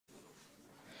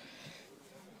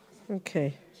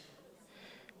Okay.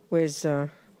 Where's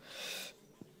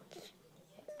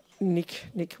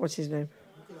Nick, what's his name?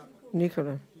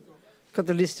 Nicola. Got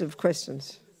the list of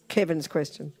questions. Kevin's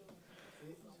question.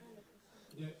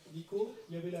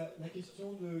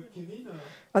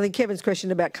 I think Kevin's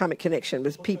question about karmic connection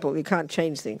with people. You can't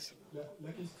change things.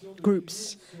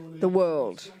 Groups, the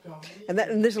world.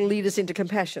 And this will lead us into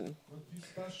compassion.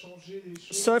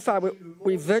 So far,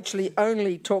 we virtually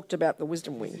only talked about the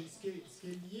wisdom wing.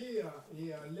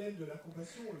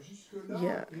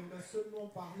 Yeah.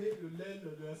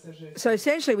 So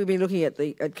essentially, we've been looking at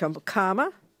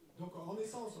karma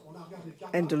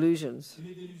and delusions,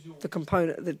 the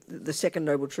component, the second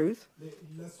noble truth,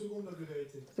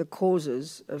 the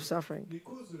causes of suffering.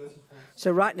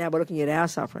 So right now, we're looking at our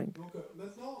suffering.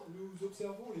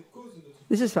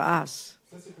 This is for us,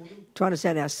 to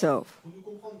understand ourselves,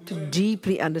 to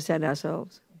deeply understand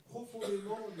ourselves,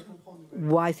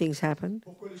 why things happen,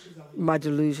 my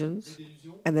delusions,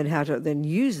 and then how to then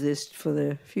use this for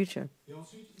the future,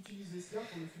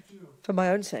 for my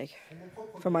own sake,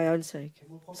 for my own sake.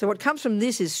 So what comes from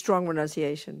this is strong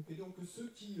renunciation,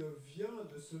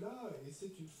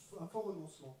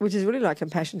 which is really like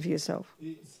compassion for yourself.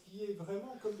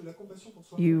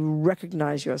 You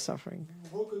recognize your suffering,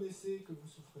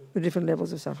 the different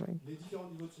levels of suffering,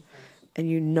 and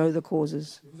you know the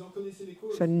causes.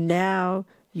 So now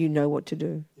you know what to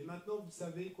do.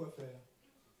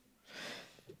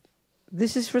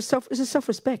 This is for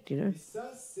self-respect, you know.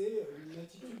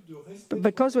 But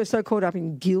because we're so caught up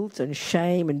in guilt and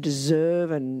shame and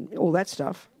deserve and all that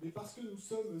stuff,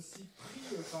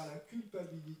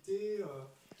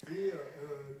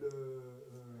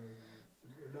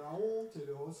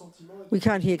 we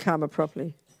can't hear karma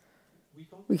properly.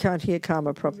 We can't hear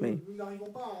karma properly.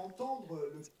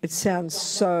 It sounds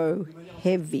so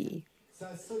heavy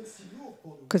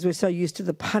because we're so used to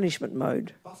the punishment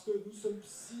mode.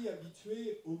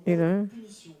 You know,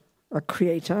 a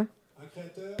creator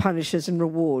punishes and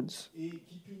rewards.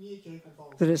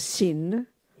 That a sin,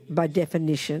 by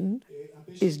definition,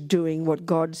 is doing what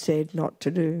God said not to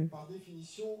do.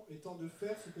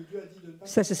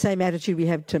 So that's the same attitude we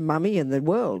have to mummy and the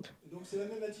world.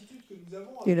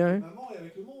 You know,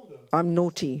 I'm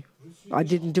naughty. I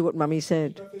didn't do what mummy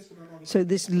said. So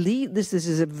this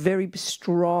is a very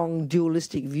strong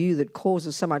dualistic view that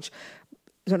causes so much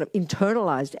sort of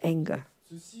internalized anger.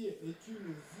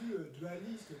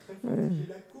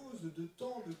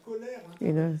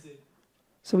 You know,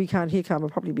 so we can't hear karma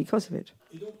properly because of it.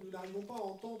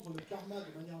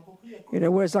 You know,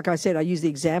 whereas, like I said, I use the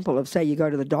example of, say, you go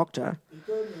to the doctor.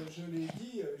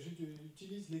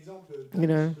 You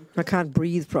know, I can't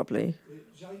breathe properly.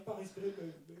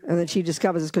 And then she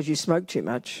discovers it's because you smoke too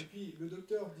much.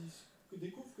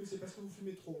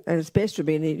 And it's best to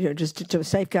be, you know, just to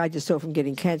safeguard yourself from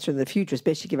getting cancer in the future, it's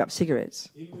best you give up cigarettes.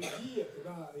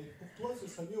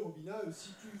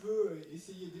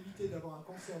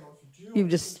 You've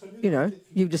just, you know,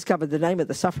 you've discovered the name of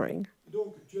the suffering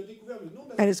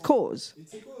and its cause.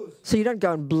 So you don't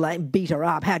go and beat her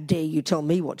up. How dare you tell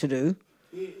me what to do?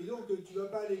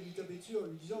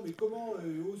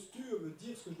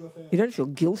 You don't feel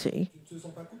guilty.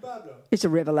 It's a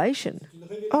revelation.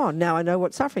 Oh, now I know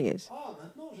what suffering is.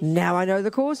 Now I know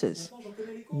the causes.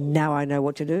 Now I know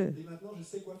what to do.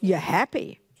 You're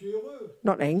happy,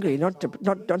 not angry,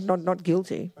 not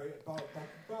guilty.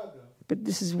 But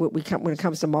this is what we come when it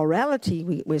comes to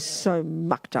morality. We're so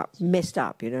mucked up, messed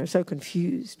up, you know, so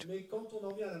confused.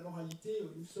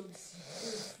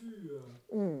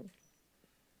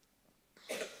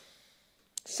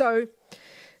 So,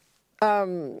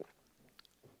 the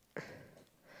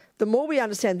more we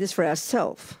understand this for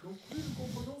ourselves,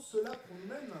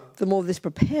 the more this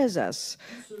prepares us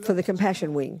for the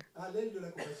compassion wing.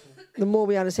 The more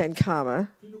we understand karma,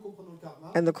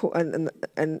 and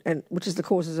which is the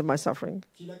causes of my suffering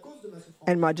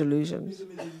and my delusions,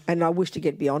 and I wish to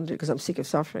get beyond it because I'm sick of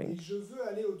suffering,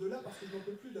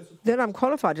 then I'm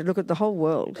qualified to look at the whole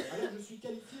world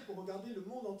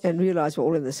and realize we're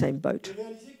all in the same boat.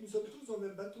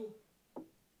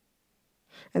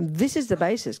 And this is the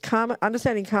basis. Karma,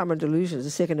 understanding karma and delusion is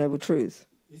the second noble truth.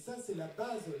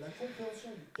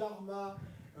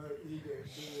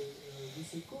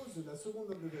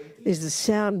 Is the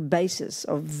sound basis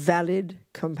of valid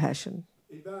compassion.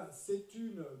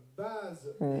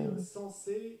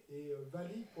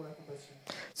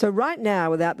 So right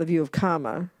now, without the view of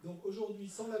karma,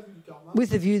 with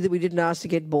the view that we didn't ask to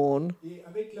get born,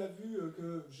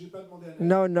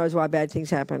 no one knows why bad things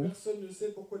happen.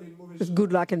 It's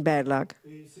good luck and bad luck.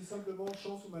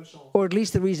 Or at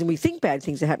least the reason we think bad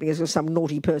things are happening is because some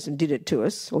naughty person did it to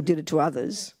us or did it to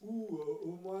others.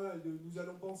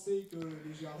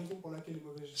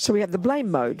 So we have the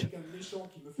blame mode.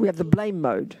 We have the blame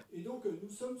mode.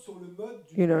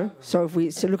 You know, so if we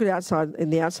look at outside, in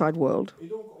the outside world,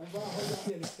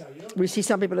 we see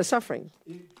some people are suffering.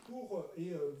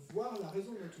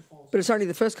 But it's only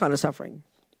the first kind of suffering.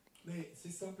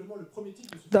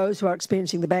 Those who are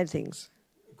experiencing the bad things.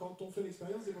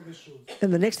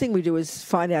 And the next thing we do is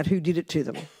find out who did it to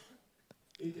them.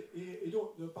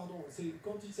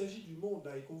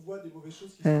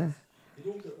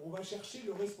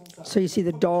 So you see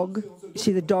the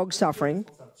dog suffering.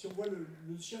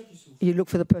 You look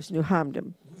for the person who harmed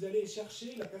him.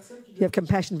 You have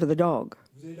compassion for the dog.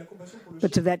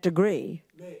 But to that degree,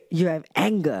 you have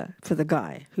anger for the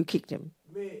guy who kicked him.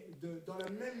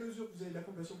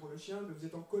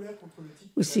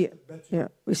 We see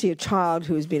a child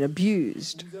who has been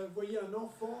abused.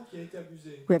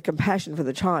 We have compassion for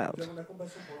the child.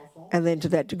 And then to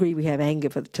that degree, we have anger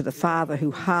to the father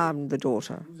who harmed the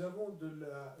daughter.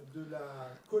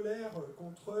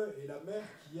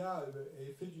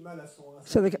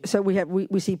 So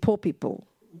we see poor people.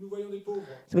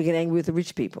 So we get angry with the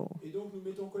rich people.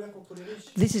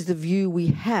 This is the view we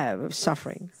have of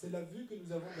suffering.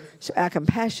 So our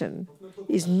compassion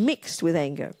is mixed with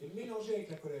anger.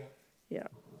 Yeah.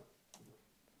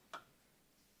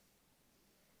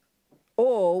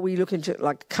 Or we look into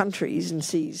like countries and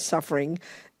see suffering,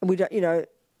 and we don't,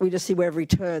 we just see where every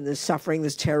turn there's suffering,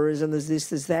 there's terrorism, there's this,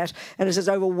 there's that, and it just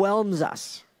overwhelms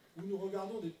us. And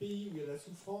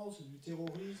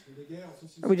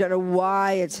we don't know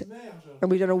why it's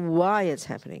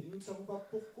happening.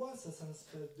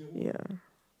 Yeah.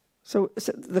 So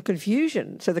the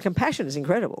confusion, so the compassion is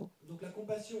incredible.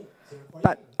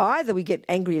 But either we get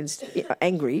angry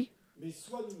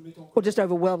or just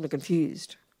overwhelmed and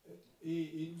confused.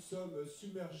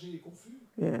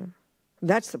 Yeah.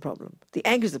 That's the problem. The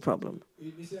anger is the problem.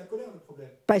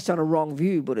 Based on a wrong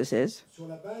view, Buddha says.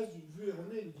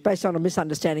 Based on a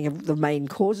misunderstanding of the main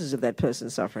causes of that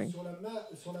person's suffering.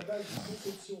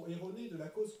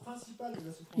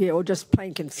 Yeah, or just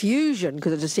plain confusion,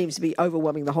 because it just seems to be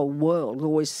overwhelming the whole world. There's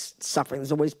always suffering,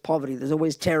 there's always poverty, there's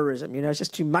always terrorism. It's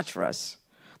just too much for us.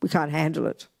 We can't handle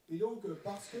it.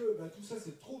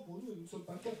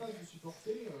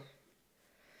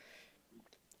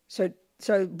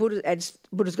 So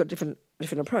Buddha's got different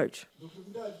approach.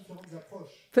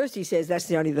 First, he says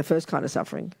that's only the first kind of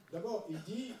suffering.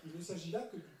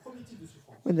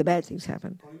 When the bad things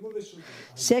happen.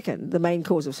 Second, the main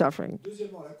cause of suffering.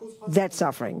 That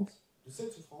suffering.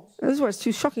 And this is why it's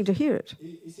too shocking to hear it.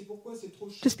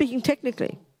 Just speaking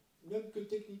technically.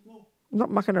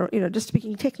 Not mucking around, just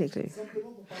speaking technically.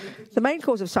 The main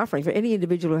cause of suffering for any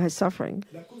individual who has suffering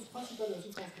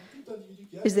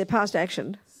is their past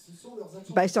action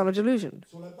based on a delusion.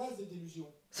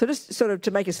 So just sort of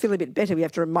to make us feel a bit better, we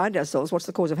have to remind ourselves what's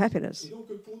the cause of happiness.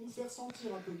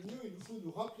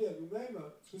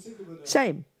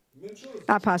 Same.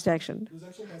 Our past action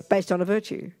based on a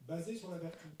virtue.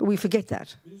 But we forget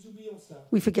that.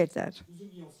 We forget that.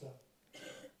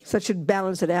 So it should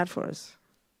balance it out for us.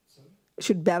 It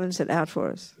should balance it out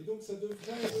for us.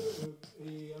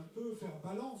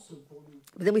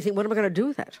 But then we think, what am I going to do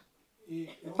with that?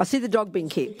 I see the dog being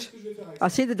kicked. I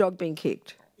see the dog being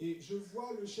kicked.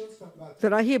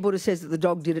 Then I hear Buddha says that the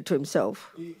dog did it to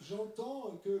himself.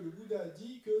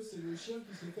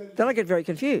 Then I get very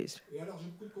confused.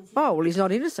 Oh, well, he's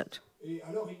not innocent.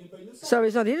 So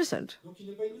he's not innocent.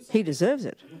 He deserves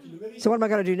it. So what am I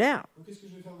going to do now?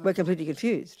 We're completely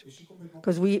confused.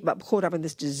 Because we are caught up in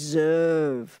this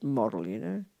deserve model,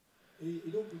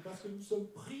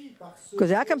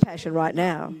 Because our compassion right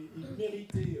now,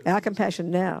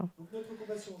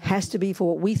 has to be for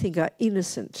what we think are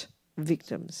innocent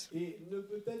victims.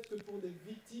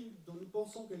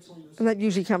 And that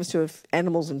usually comes to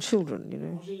animals and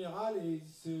children,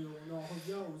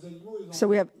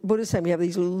 So Buddha's saying we have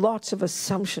these lots of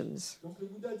assumptions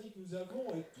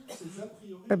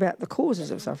about the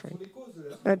causes of suffering.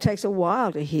 And it takes a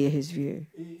while to hear his view.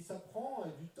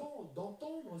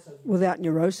 Without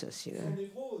neurosis,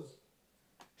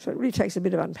 So it really takes a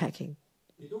bit of unpacking.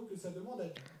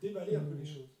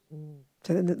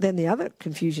 So then the other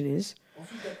confusion is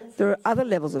there are other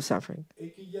levels of suffering.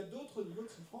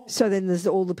 So then there's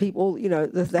all the people,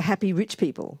 the happy rich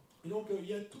people.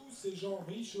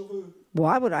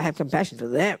 Why would I have compassion for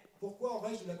them?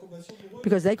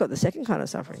 Because they got the second kind of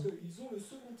suffering.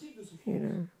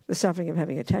 The suffering of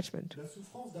having attachment.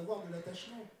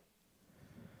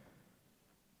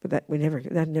 But that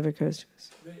never occurs to us.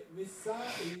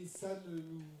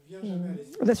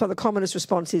 That's why the commonest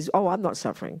response is, oh, I'm not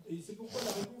suffering.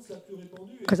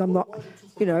 Because I'm not,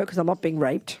 because I'm not being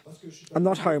raped. I'm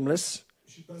not homeless.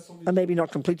 I'm maybe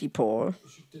not completely poor,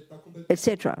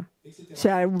 etc. So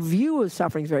our view of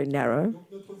suffering is very narrow.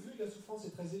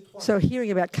 So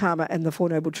hearing about karma and the Four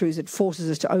Noble Truths, it forces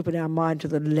us to open our mind to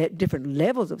the different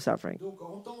levels of suffering.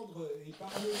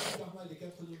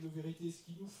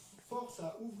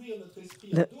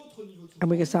 And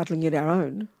we can start looking at our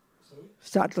own.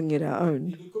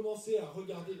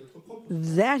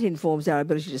 That informs our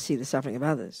ability to see the suffering of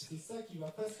others.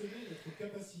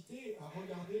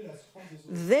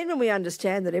 Then when we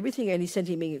understand that everything any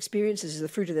sentient being experiences is the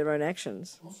fruit of their own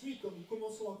actions,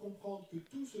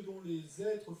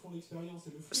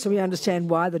 so we understand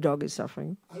why the dog is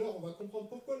suffering.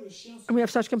 And we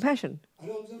have such compassion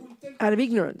out of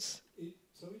ignorance.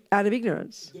 Out of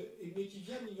ignorance.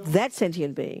 That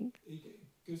sentient being,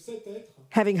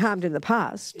 having harmed in the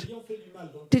past,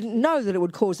 didn't know that it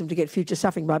would cause them to get future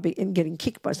suffering by getting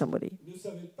kicked by somebody.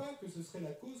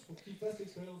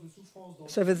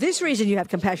 So for this reason you have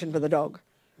compassion for the dog,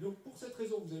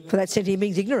 for that sentient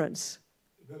being's ignorance.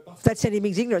 That sentient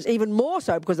being's ignorance, even more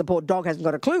so because the poor dog hasn't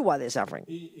got a clue why they're suffering.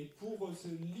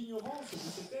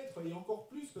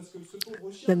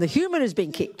 Then the human is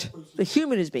being kicked. The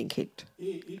human is being kicked.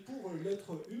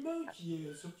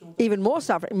 Even more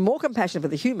suffering, more compassion for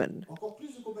the human,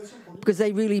 because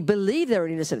they really believe they're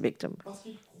an innocent victim.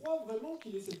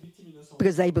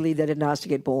 Because they believe they didn't ask to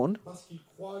get born.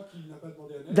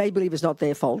 They believe it's not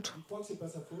their fault.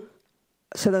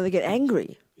 So then they get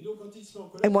angry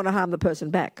and want to harm the person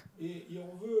back,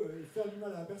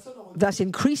 thus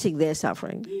increasing their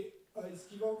suffering,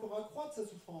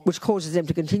 which causes them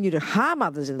to continue to harm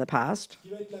others in the past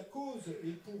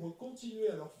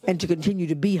and to continue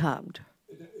to be harmed.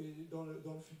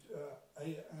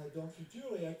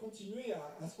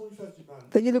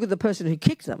 Then you look at the person who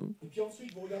kicked them.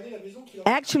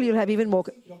 Actually, you'll have even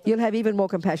more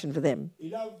compassion for them.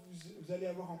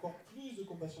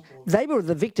 They were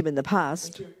the victim in the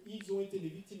past,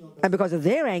 and because of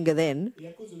their anger then,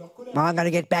 I'm going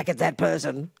to get back at that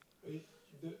person.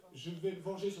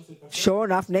 Sure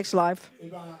enough, next life,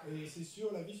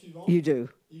 you do.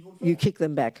 You kick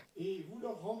them back.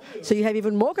 So you have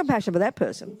even more compassion for that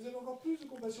person,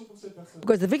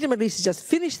 because the victim at least has just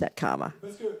finished that karma.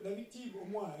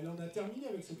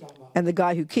 And the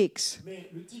guy who kicks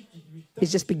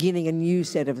is just beginning a new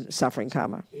set of suffering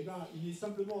karma.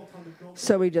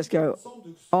 So we just go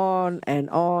on and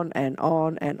on and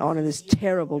on and on in this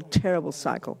terrible, terrible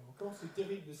cycle.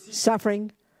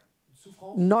 Suffering,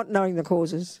 not knowing the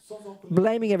causes,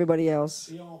 blaming everybody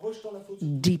else,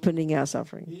 deepening our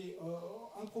suffering.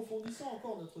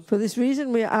 For this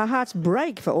reason, our hearts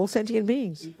break for all sentient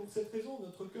beings.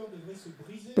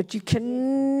 But you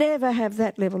can never have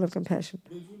that level of compassion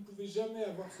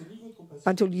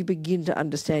until you begin to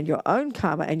understand your own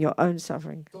karma and your own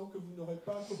suffering,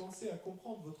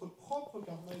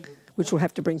 which will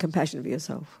have to bring compassion for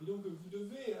yourself.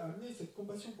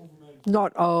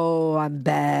 Not, oh, I'm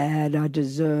bad, I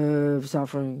deserve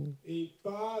suffering.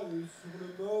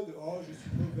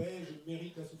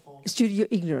 It's due to your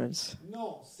ignorance.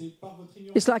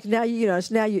 It's like now,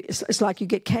 it's like you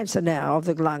get cancer now of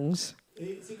the lungs.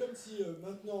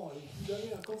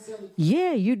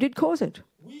 Yeah, you did cause it.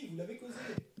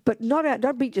 But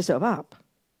don't beat yourself up.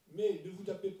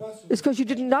 It's because you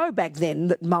didn't know back then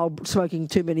that smoking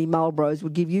too many Marlboros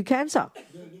would give you cancer.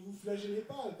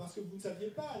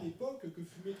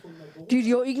 Due to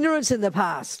your ignorance in the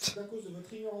past,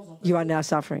 you are now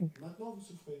suffering.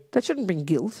 That shouldn't bring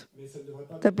guilt.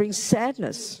 That brings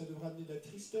sadness.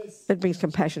 That brings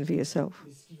compassion for yourself.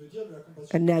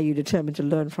 And now you're determined to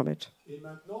learn from it.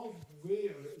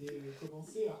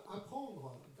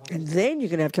 And then you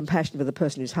can have compassion for the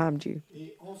person who's harmed you.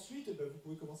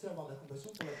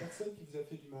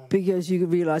 Because you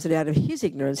realize that out of his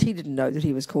ignorance, he didn't know that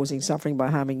he was causing suffering by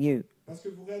harming you.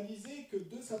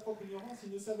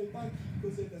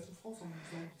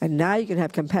 And now you can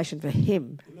have compassion for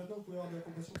him,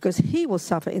 because he will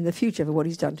suffer in the future for what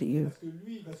he's done to you.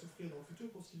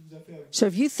 So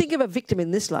if you think of a victim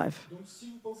in this life,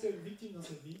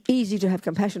 easy to have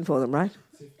compassion for them, right?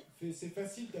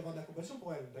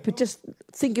 But just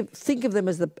think of them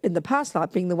as in the past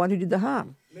life being the one who did the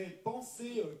harm.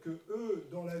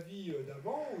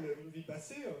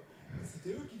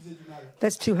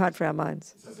 That's too hard for our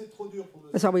minds.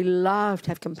 That's why we love to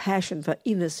have compassion for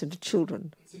innocent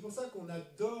children.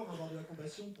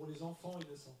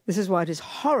 This is why it is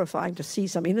horrifying to see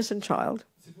some innocent child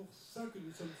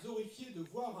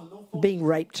being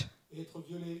raped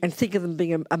and think of them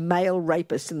being a male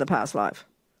rapist in the past life.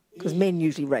 Because men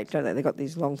usually rape, don't they? They've got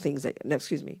these long things. No,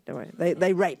 excuse me, don't worry.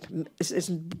 They rape. It's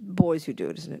boys who do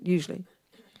it, isn't it? Usually.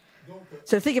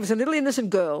 So think of it as a little innocent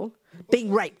girl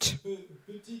being raped.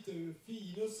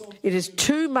 It is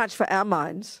too much for our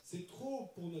minds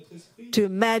to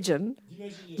imagine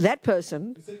that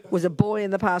person was a boy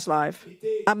in the past life,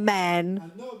 a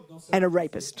man, and a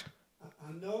rapist.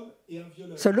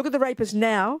 So look at the rapist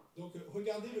now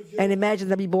and imagine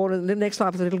they'll be born in the next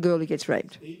life as a little girl who gets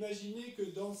raped.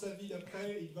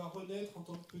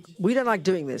 We don't like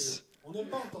doing this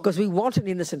because we want an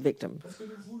innocent victim.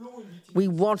 We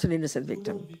want an innocent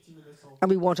victim. And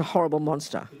we want a horrible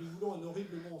monster.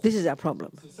 This is our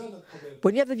problem.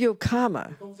 When you have the view of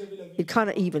karma, it kind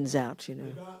of evens out, you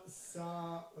know.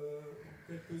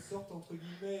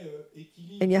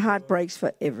 And your heart breaks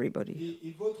for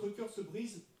everybody.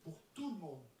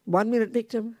 1 minute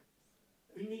victim,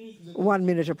 1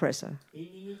 minute oppressor.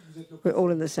 We're all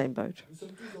in the same boat.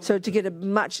 So to get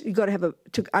you've got to have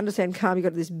to understand karma, you've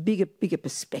got this bigger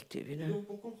perspective, you know.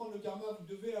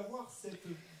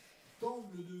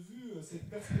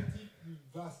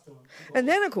 And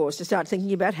then, of course, to start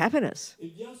thinking about happiness.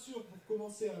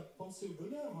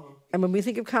 And when we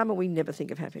think of karma, we never think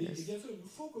of happiness.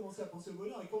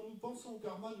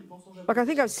 Like I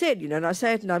think I've said, you know, and I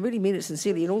say it and I really mean it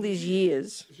sincerely, in all these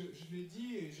years,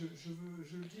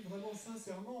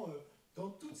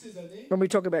 when we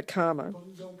talk about karma,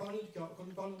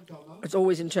 it's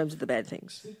always in terms of the bad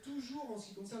things.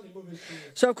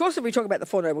 So, of course, if we talk about the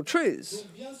Four Noble Truths,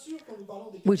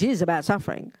 which is about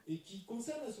suffering,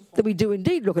 that we do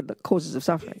indeed look at the causes of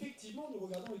suffering.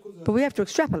 But we have to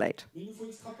extrapolate.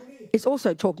 It's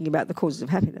also talking about the causes of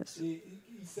happiness.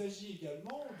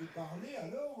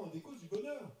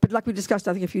 But like we discussed,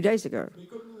 I think, a few days ago,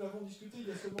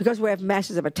 because we have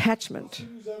masses of attachment,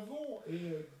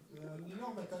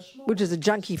 which is a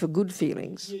junkie for good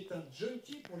feelings,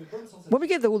 when we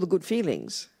get all the good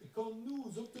feelings,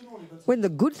 when the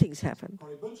good things happen,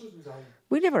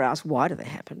 we never ask, why do they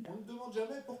happen?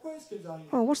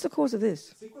 Oh, what's the cause of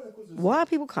this? Why are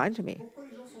people kind to me?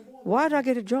 Why did I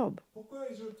get a job?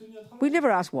 We never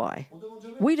ask why.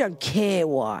 We don't care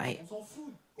why.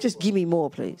 Just give me more,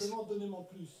 please.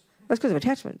 That's because of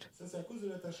attachment.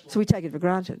 So we take it for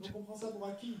granted.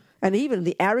 And even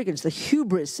the arrogance, the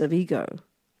hubris of ego.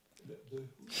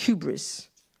 Hubris.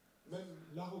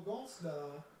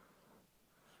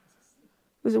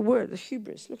 There's a word, the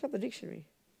hubris. Look up the dictionary.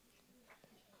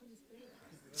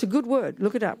 It's a good word.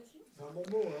 Look it up.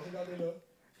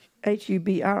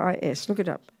 Hubris. Look it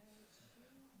up.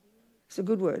 It's a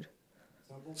good word.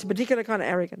 It's a particular kind of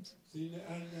arrogance.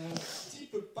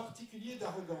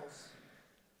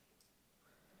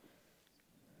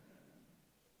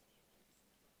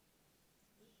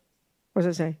 What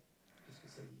does it say?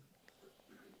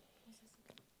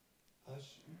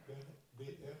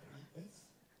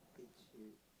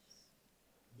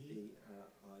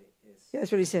 Yeah,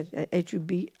 that's what he said.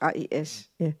 Hubris.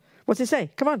 Yeah. What's it say?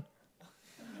 Come on.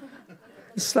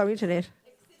 Slow internet.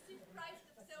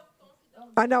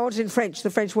 I know it's in French, the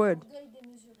French word.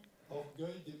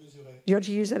 You want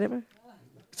to use that ever?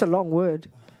 It's a long word.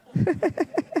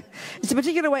 It's a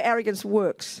particular way arrogance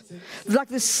works.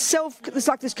 It's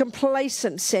like this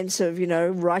complacent sense of, you know,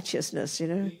 righteousness, you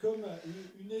know.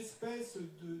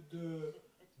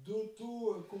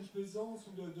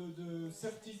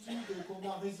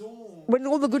 When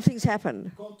all the good things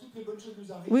happen,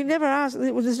 we never ask,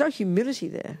 there's no humility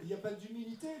there.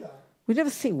 We never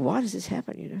think, why does this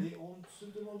happen, you know?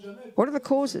 What are the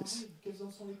causes?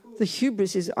 The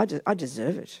hubris is, I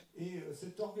deserve it.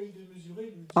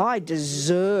 I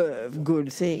deserve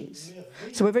good things.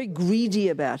 So we're very greedy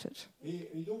about it.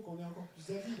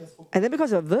 And then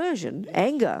because of aversion,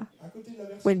 anger,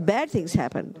 when bad things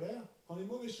happen,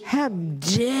 how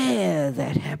dare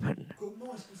that happen?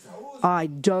 I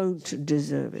don't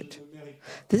deserve it.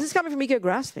 This is coming from ego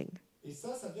grasping.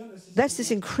 That's this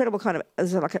incredible kind of,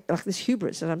 like this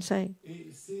hubris that I'm saying.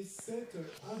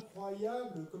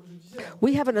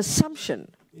 We have an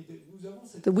assumption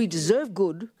that we deserve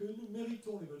good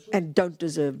and don't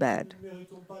deserve bad.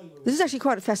 This is actually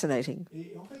quite fascinating.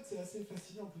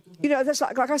 You know, that's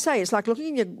like I say, it's like looking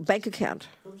in your bank account.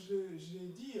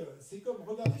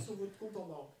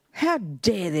 How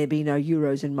dare there be no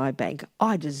euros in my bank?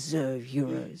 I deserve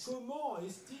euros.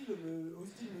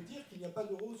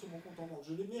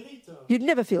 You'd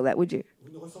never feel that, would you?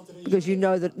 Because you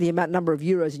know that the number of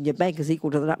euros in your bank is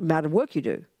equal to the amount of work you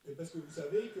do.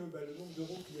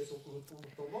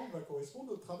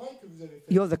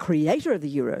 You're the creator of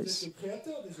the euros.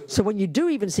 So when you do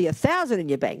even see 1,000 in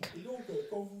your bank,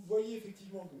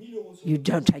 you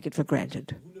don't take it for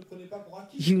granted.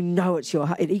 You know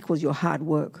it equals your hard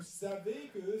work.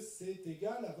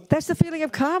 That's the feeling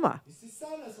of karma.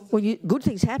 When good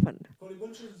things happen,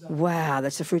 wow,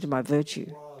 that's the fruit of my virtue.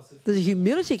 The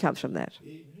humility comes from that.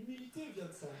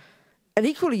 And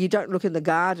equally, you don't look in the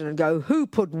garden and go, who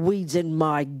put weeds in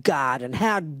my garden?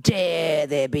 How dare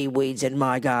there be weeds in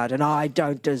my garden? I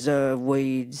don't deserve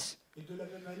weeds.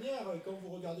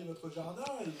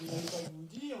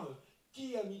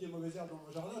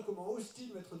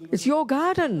 It's your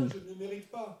garden.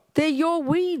 They're your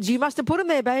weeds. You must have put them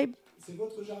there, babe.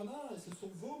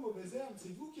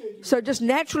 So just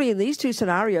naturally in these two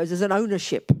scenarios, there's an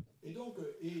ownership.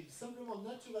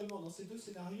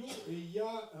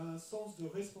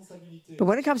 But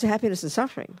when it comes to happiness and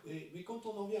suffering,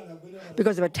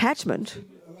 because of attachment,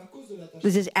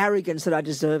 there's this arrogance that I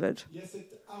deserve it.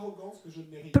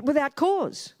 But without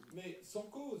cause.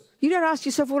 You don't ask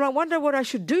yourself, well, I wonder what I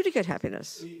should do to get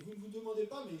happiness.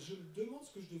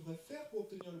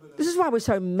 This is why we're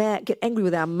so mad, get angry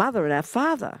with our mother and our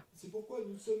father.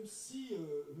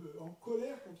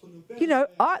 You know,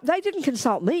 they didn't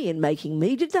consult me in making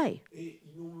me, did they?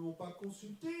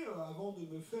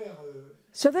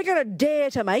 So they're going to dare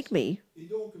to make me.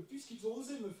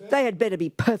 They had better be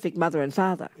perfect mother and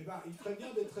father.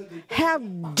 How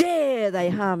dare they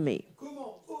harm me?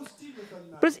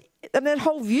 But that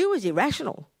whole view is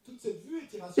irrational.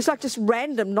 It's like just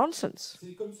random nonsense.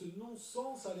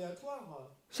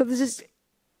 So there's this,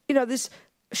 you know, this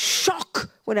shock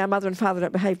when our mother and father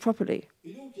don't behave properly.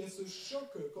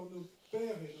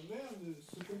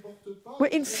 We're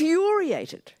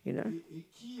infuriated, you know.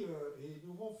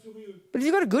 But if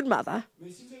you've got a good mother,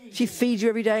 she feeds you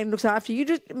every day and looks after you,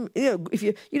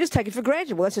 you just take it for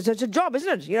granted. Well, it's a job,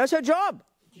 isn't it? You know, it's her job.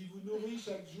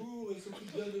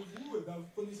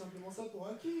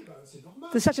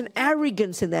 There's such an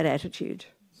arrogance in that attitude.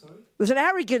 There's an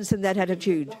arrogance in that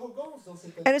attitude.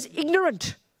 And it's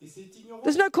ignorant.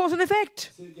 There's no cause and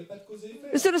effect.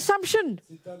 It's an assumption.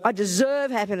 I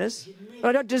deserve happiness, but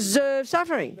I don't deserve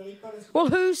suffering. Well,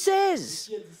 who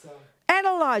says?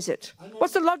 Analyze it.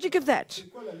 What's the logic of that?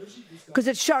 Because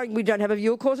it's showing we don't have a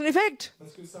view of cause and effect.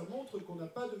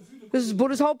 This is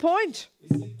Buddha's whole point.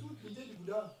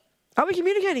 Are we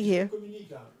communicating here?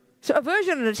 So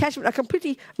aversion and attachment are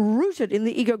completely rooted in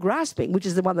the ego grasping, which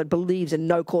is the one that believes in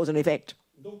no cause and effect.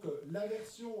 Donc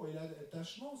l'aversion et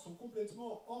l'attachement sont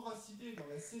complètement enracinés dans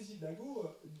la saisie de l'ego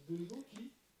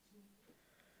qui...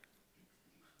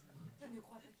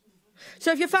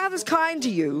 So if your father's kind to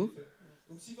you,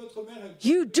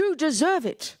 you do deserve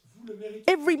it.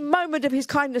 Every moment of his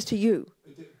kindness to you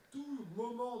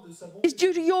is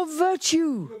due to your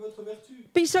virtue.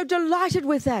 Be so delighted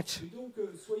with that.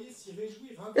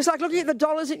 It's like looking at the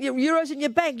dollars and euros in your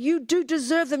bank. You do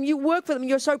deserve them. You work for them.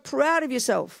 You're so proud of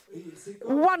yourself.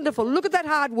 Wonderful. Look at that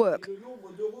hard work.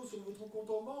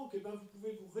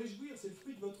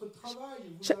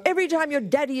 So every time your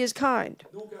daddy is kind,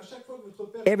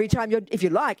 every time if you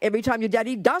like, every time your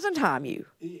daddy doesn't harm you,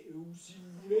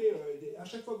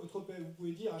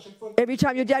 every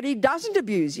time your daddy doesn't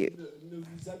abuse you,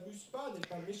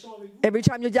 every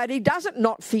time your daddy doesn't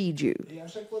not feed you,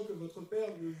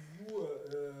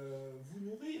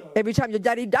 every time your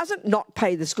daddy doesn't not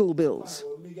pay the school bills,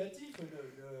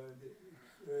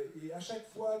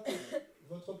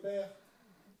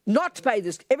 not pay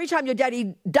this. Every time your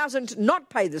daddy doesn't not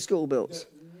pay the school bills.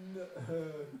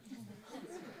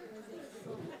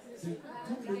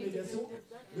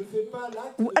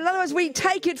 In other words, we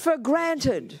take it for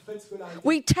granted.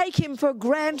 We take him for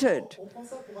granted.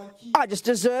 I just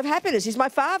deserve happiness. He's my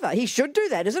father. He should do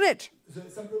that, isn't it?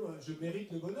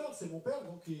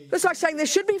 It's like saying there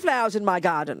should be flowers in my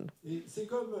garden.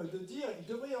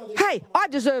 Hey, I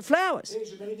deserve flowers.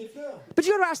 But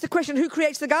you've got to ask the question, who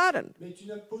creates the garden?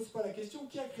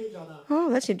 Oh,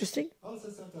 that's interesting.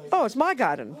 Oh, it's my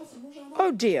garden.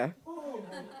 Oh, dear.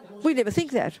 We never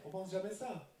think that.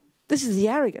 This is the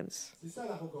arrogance.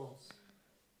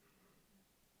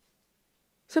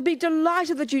 So be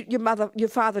delighted that your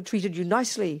father treated you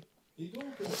nicely.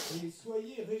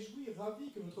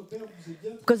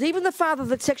 Because even the father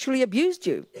that sexually abused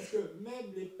you.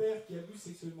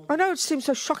 I know it seems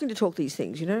so shocking to talk these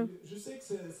things, you know.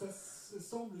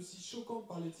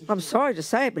 I'm sorry to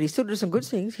say it, but he still did some good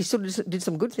things. He still did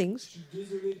some good things.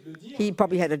 He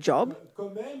probably had a job.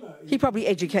 He probably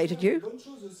educated you.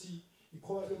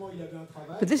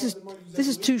 But this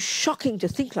is too shocking to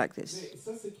think like this.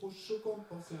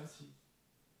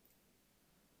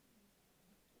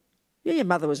 Yeah, your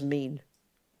mother was mean,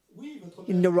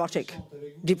 neurotic,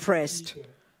 depressed,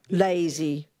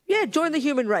 lazy. Yeah, join the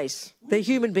human race. They're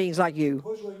human beings like you.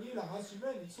 Rejoignez la race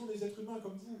humaine, ils sont des êtres humains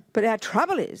comme vous. But our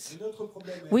trouble is, Et notre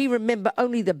problème est, we remember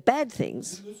only the bad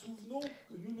things nous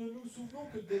ne nous souvenons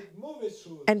que des mauvaises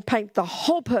choses. and paint the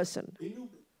whole person Et nous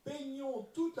peignons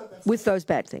toute la personne with those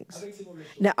bad things. avec ces mauvaises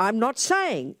choses. Now, I'm not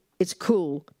saying it's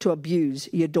cool to abuse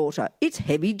your daughter. It's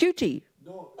heavy duty.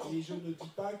 Non, et je ne dis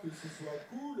pas que ce soit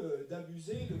cool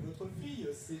d'abuser de votre fille.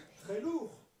 C'est très lourd.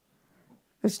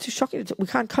 It's too shocking. We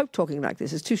can't cope talking like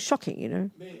this. It's too shocking, you know.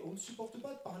 Mais on ne supporte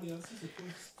pas de parler ainsi, c'est trop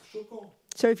choquant.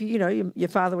 So if you know, your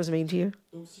father was mean to you,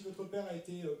 Donc si votre père a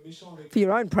été méchant avec for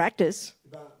your own practice,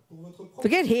 ben, pour votre propre,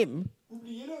 forget him.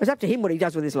 oubliez-le. It's up to him what he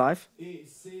does with his life. Et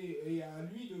c'est à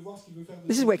lui de voir ce qu'il veut faire de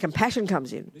This is where compassion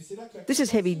comes in. Mais c'est là que la This is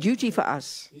heavy duty for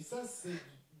us. Et ça, c'est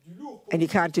du lourd pour And you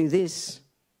can't do this.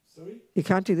 Sorry? You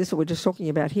can't do this, what we're just talking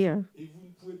about here, Et vous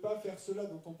ne pouvez pas faire cela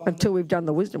dont on parle until we've done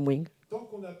the wisdom wing. tant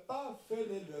qu'on n'a pas fait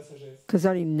l'aile de la sagesse. Because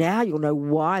only now you'll know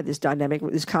why this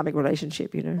karmic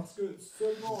relationship, you know. Parce que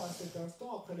seulement à cet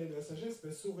instant, après l'aile de la sagesse,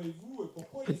 ben, saurez-vous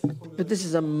pourquoi il y a cette relation. But this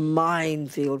is a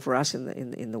minefield for us in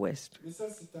the West. Mais ça,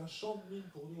 c'est un champ de mine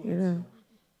pour nous. You know.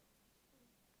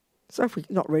 So if we're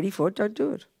not ready for it, don't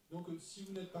do it. Donc si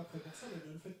vous n'êtes pas prêt pour ça, ben,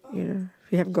 ne le faites pas. You know,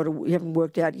 if you haven't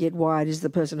worked out yet why it is the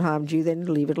person harmed you, then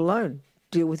leave it alone.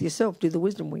 Deal with yourself. Do the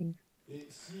wisdom wing. Et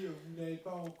si vous n'avez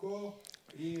pas encore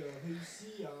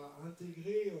réussi à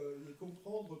intégrer et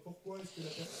comprendre pourquoi est-ce que la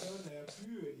personne a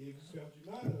pu et vous faire du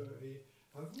mal et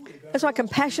à vous, et ben, That's why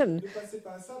compassion. ne passez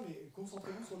pas à ça, mais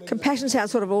concentrez-vous sur l'aide. Compassion sounds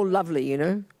sort of all lovely, you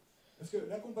know, Parce que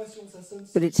la compassion, ça sonne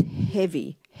but it's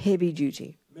heavy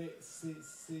duty. mais c'est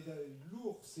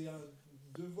lourd, c'est un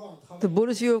devoir, un travail. The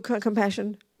Buddha's view of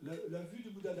compassion, La vue du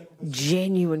Bouddha de la compassion,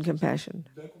 genuine compassion,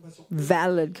 de la compassion,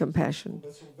 valid compassion,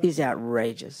 is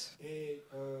outrageous, est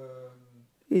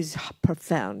is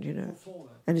profound, you know, profonde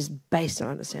and is based on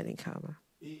understanding karma.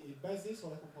 et basée sur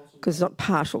la compréhension. Because it's not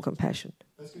partial compassion.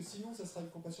 Parce que sinon, ça sera une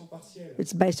compassion partielle.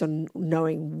 It's based on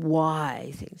knowing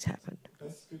why things happened.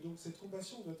 Parce que donc cette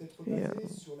compassion doit être basée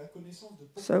sur la connaissance de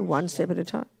pourquoi. So one step at a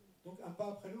time. Donc un pas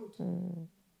après l'autre. And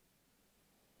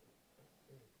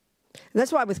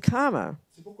that's why with karma,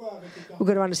 C'est pourquoi avec le we've karma,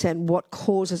 got to understand what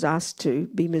causes us to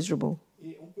be miserable.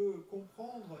 et on peut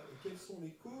comprendre quelles sont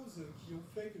les causes qui ont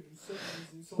fait que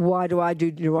nous sommes Why do I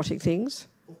do neurotic things?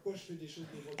 pourquoi je fais des choses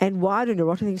névrotiques And why do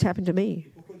neurotic things happen to me?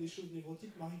 et pourquoi des choses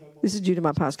névrotiques m'arrivent à moi. This is due to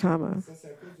my past karma. Ça c'est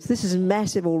à cause de So this is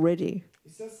massive already. Et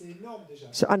ça c'est énorme déjà.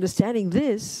 So understanding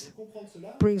this Donc, comprendre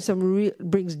cela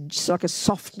brings just like a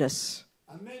softness,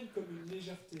 amène comme une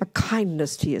légèreté, a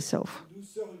kindness to yourself. une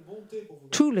douceur, une bonté pour vous.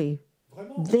 Truly,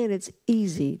 Vraiment. then it's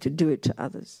easy to do it to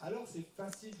others. Alors c'est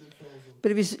facile de le faire aux autres.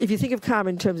 But if you think of karma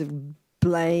in terms of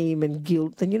blame and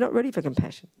guilt, then you're not ready for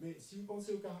compassion. Mais si vous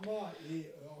pensez au karma et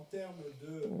en termes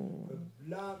de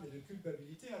blâme et de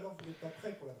culpabilité, alors vous n'êtes pas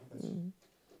prêt pour la compassion.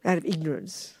 Out of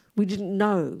ignorance, we didn't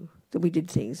know that we did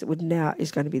things that would now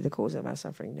is going to be the cause of our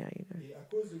suffering now, you know. Et à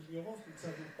cause de l'ignorance, nous ne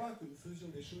savions pas que nous faisions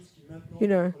des choses qui maintenant You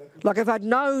know, pour la cause. like if I'd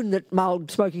known that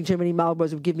smoking too many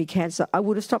Marlboros would give me cancer, I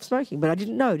would have stopped smoking, but I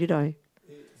didn't know, did I?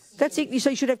 Et si That's it. So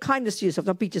you should have kindness to yourself,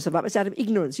 not beat yourself up. It's out of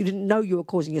ignorance. You didn't know you were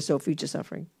causing yourself future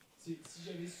suffering. si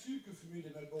j'avais su que fumer des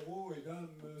Marlboro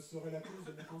serait la cause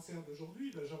de mes cancers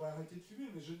d'aujourd'hui, ben, j'aurais arrêté de fumer,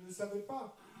 mais je ne le savais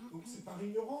pas. Donc c'est par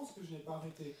ignorance que je n'ai pas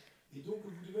arrêté. Et donc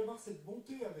vous devez avoir cette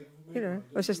bonté avec You know, vous-même.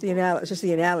 it's just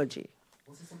the analogy.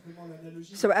 C'est simplement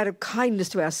l'analogie. So out of kindness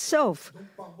to ourselves, Donc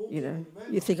par bonté you know, pour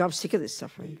nous-mêmes, you think I'm sick of this mais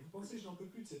suffering. vous pensez je n'en peux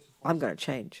plus de cette souffrance. I'm going to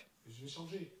change. Je vais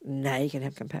changer. Now you can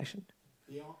have compassion.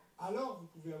 Et alors vous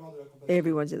pouvez avoir de la compassion.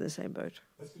 Everyone's in the same boat.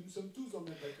 Parce que nous sommes tous dans le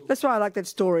même bateau. That's why I like that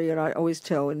story, and I always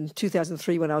tell. In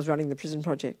 2003, when I was running the prison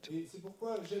project, Et c'est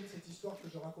pourquoi j'aime cette histoire que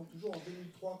je raconte toujours en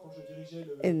 2003 quand je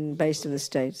dirigeais based in the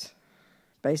States,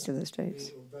 basé aux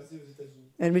États-Unis.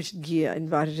 And Richard Gere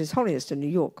invited His Holiness to New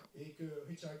York, Et que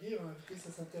Richard Gere a invité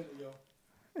sa sainteté à New York.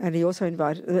 and he also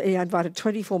invited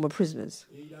 20 former prisoners,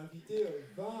 Et il a invité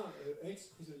 20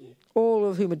 ex-prisonniers. all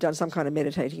of whom had done some kind of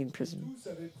meditating in prison. Tous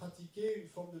avaient pratiqué une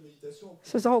forme de méditation.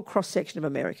 So it's a whole cross section of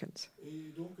Americans,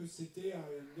 Et donc c'était un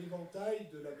éventail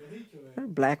de l'Amérique,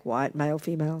 black, white, male,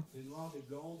 female. des noirs, des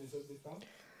blancs, des hommes, des femmes.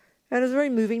 And it was a very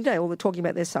moving day. All were talking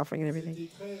about their suffering and everything.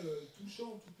 C'était très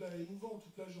touchant, émouvant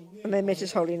toute la journée. And they met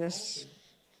His Holiness.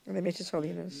 And they met His Et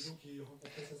Holiness. donc il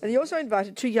rencontrait sa And he also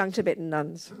invited 2 young Tibetan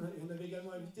nuns. Et on avait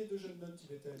également invité 2 jeunes nonnes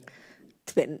tibétaines.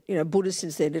 Tibetan, Buddhists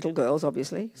since they're little girls,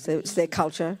 obviously. So it's their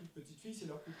culture. Toutes petites filles, c'est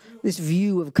leur culture. This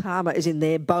view of karma is in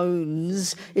their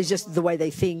bones, is just the way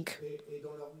they think. Et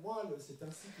dans leur moelle, c'est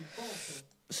ainsi qu'ils pensent.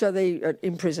 So they are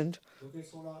imprisoned, Donc elles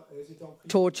sont là, elles étaient en prison.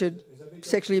 tortured, Elles avaient été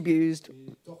sexually abused,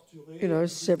 torturées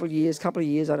several years, couple of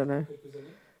years, I don't know. quelques années.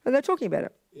 And they're talking about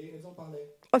it. Et elles en parlaient.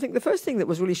 I think the first thing that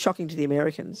was really shocking to the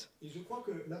Americans, Et je crois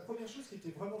que la première chose qui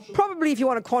était vraiment choquante, probably if you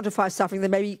want to quantify suffering, then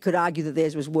maybe you could argue that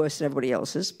theirs was worse than everybody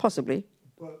else's, possibly.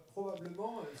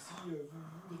 probablement,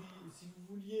 si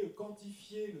vous vouliez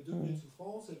quantifier le degré de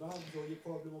souffrance, eh ben, vous auriez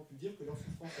probablement pu dire que leur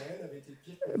souffrance à elle avait été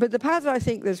pire que But the part that I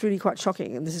think that's really quite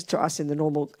shocking, and this is to us in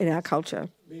our culture,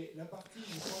 Mais la partie,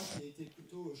 je crois, qui a été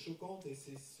plutôt choquante, et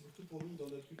c'est surtout pour nous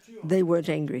dans notre culture, they weren't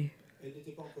angry. elle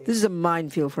n'était pas en colère. This is a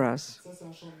minefield for us Ça, c'est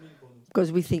un champ de mine pour nous.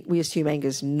 because we assume anger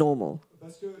is normal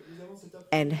Parce que nous avons cette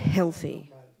and appréhension healthy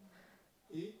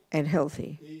normale and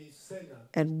healthy. et saine.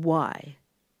 And why?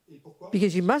 Et pourquoi?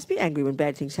 Because you must be angry when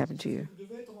bad things happen to you Vous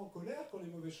devez être en colère quand les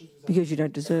mauvaises choses vous arrivent. because you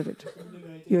don't deserve it. Parce que vous ne les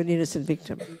méritez You're pas. an innocent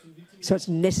victim. Vous êtes une victime. So it's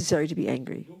necessary to be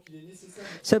angry. Donc, il est nécessaire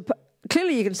d'être So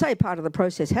clearly you can say part of the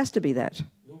process has to be that.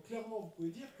 Donc clairement, vous pouvez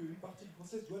dire qu'une partie du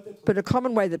process doit être... But a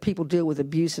common way that people deal with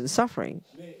abuse and suffering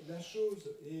Mais la chose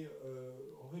est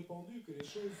répandue que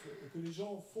les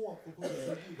gens font à propos des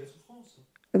abus et de la souffrance,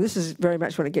 and this is very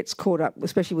much when it gets caught up,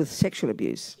 especially with sexual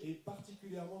abuse. et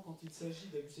particulièrement quand il s'agit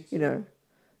d'abus You sexuels. know,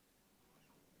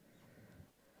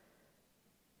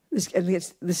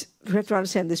 we have to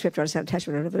understand this. We have to understand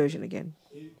attachment and aversion again.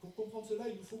 Et pour comprendre cela,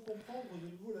 il nous faut comprendre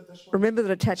de nouveau l'attachement. Remember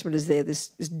that attachment is there. This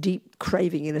deep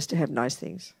craving in us to have nice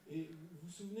things. Et vous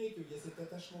vous souvenez qu'il y a cet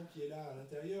attachement qui est là à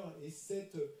l'intérieur et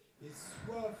cette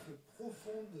soif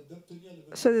profonde d'obtenir de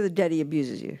votre... So that the daddy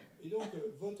abuses you, Et donc,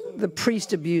 votre... the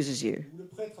priest abuses you. ou le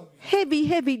prêtre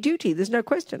abuse. Heavy duty. There's no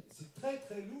question. C'est très,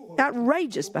 très lourd.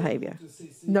 Outrageous behavior.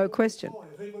 C'est No question.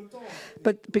 révoltant.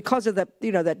 But because of that,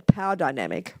 that power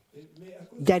dynamic, Mais à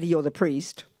cause daddy or the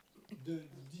priest, de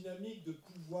dynamique de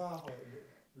pouvoir,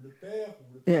 le père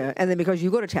ou le yeah, and then because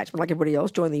you've got attachment like everybody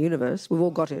else, join the universe, we've all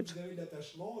got it. vous avez de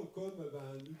l'attachement comme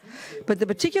nous tous. But the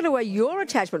particular way your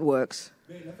attachment works,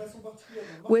 Mais la façon particulière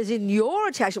dont whereas in your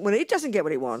attachment, when it doesn't get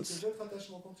what it wants, votre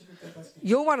attachement quand il ne fait pas ce qu'il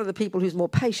you're one of the people who's more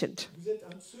patient. vous êtes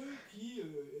un de ceux qui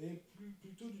est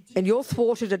plutôt du type And your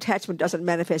thwarted attachment doesn't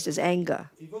manifest as anger.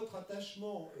 et votre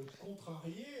attachement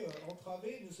contrarié,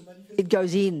 entravé, ne se manifeste It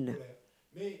goes pas in. en colère.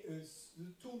 Mais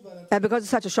tourne vers l'intérieur And because it's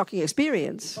such a shocking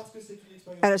experience, parce que c'est une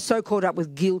expérience and it's so caught up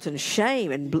with guilt and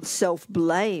shame and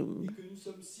self-blame, que nous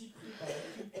sommes si pris par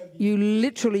la culpabilité, you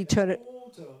literally turn it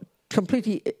honte,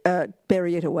 completely,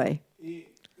 bury it away. et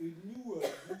nous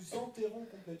enterrons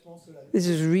complètement cela. This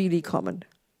is really common.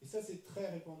 Et ça, c'est très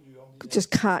répandu. Ordinaire.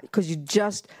 Just can't,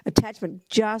 because attachment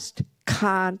just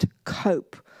can't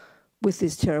cope with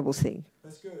this terrible thing.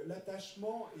 Parce que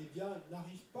l'attachement, eh bien,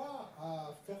 n'arrive pas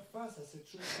à faire face à cette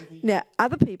chose terrible. Now,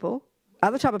 other people,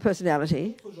 other type of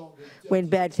personality, D'autres gens, when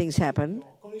bad things happen,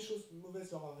 quand les choses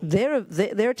mauvaises leur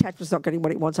arrivent, their attachment's not getting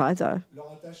what it wants either.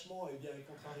 leur attachement, eh bien, est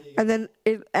contrarié. And then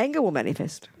anger will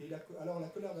manifest. Et alors la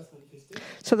colère va se manifester.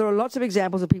 So there are lots of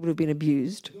examples of people who've been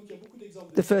abused. Donc il y a beaucoup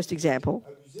d'exemples The first example,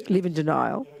 abusés. live in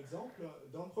denial, Premier exemple,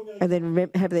 dans le premier and exemple,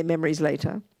 then have their memories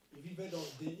later. ils vivaient dans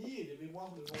le déni et les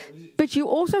mémoires ne vont But you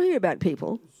also hear about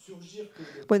people, surgir que...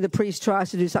 when the priest tries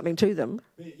to do something to them,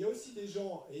 Mais il y a aussi des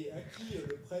gens et à qui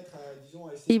le prêtre a, disons,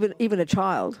 a essayé even a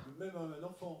child, même un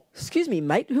enfant, excuse me,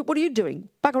 mate, what are you doing?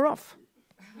 Bugger off.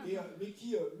 mais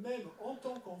qui, même en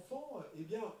tant qu'enfant, eh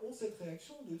bien, ont cette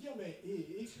réaction de dire mais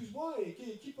excuse-moi, et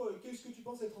qu'est-ce que tu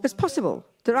penses être en train It's de faire possible.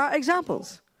 There are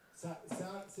examples.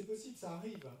 C'est possible, ça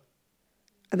arrive.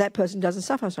 And that person doesn't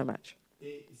suffer so much.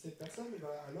 Et cette personne va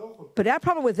alors... But our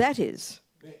problem with that is,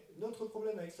 Mais notre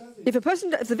problème avec ça, c'est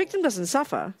if the victim doesn't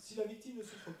suffer, si la victime ne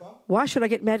souffre pas, why should I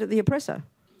get mad at the oppressor?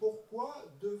 pourquoi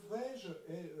devrais-je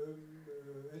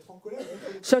être en colère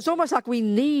contre le So it's almost like we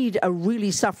need a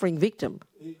really suffering victim.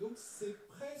 Et donc c'est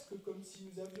presque comme si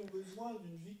nous avions besoin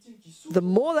d'une victime qui souffre. The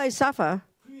more they suffer,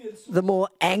 Plus elle souffre, the more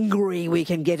angry we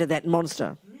can get at that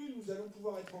monster. plus nous allons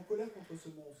pouvoir être en colère contre ce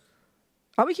monstre.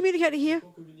 Are we communicating here?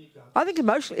 On communique là. I think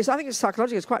emotionally, I think it's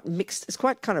psychologically, it's quite mixed. It's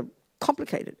quite kind of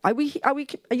complicated. Are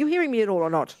you hearing me at all or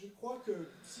not? Je crois que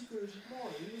psychologiquement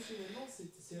et émotionnellement,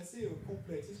 c'est assez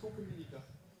complexe. Est-ce qu'on communique là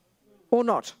Or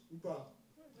not? ou pas?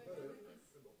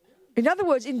 In other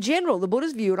words, in general, the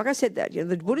Buddha's view, like I said that,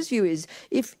 the Buddha's view is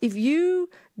if you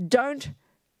don't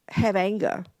have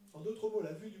anger En d'autres mots,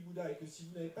 la vue du Bouddha est que si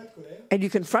vous n'avez pas de colère and you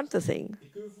confront the thing, et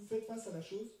que vous faites face à la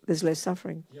chose, there's less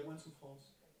suffering. il y a moins de souffrance.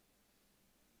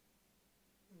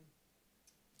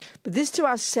 But this to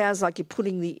us sounds like you're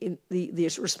putting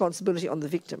the responsibility on the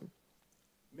victim.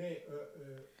 Mais ça,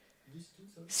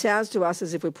 Sounds to us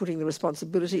as if we're putting the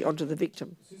responsibility onto the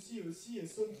victim. ceci aussi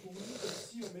sonne pour nous comme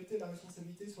si on mettait la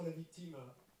responsabilité sur la victime.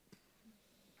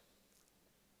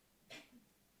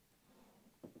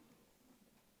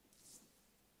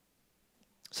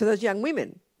 So those young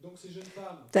women, Donc ces jeunes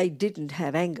femmes, they didn't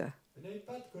have anger. elles n'avaient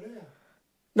pas de colère.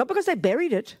 Not because they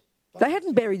buried it, They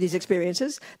hadn't buried these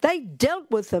experiences. They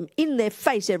dealt with them in their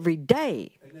face every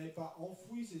day. Elles n'avaient pas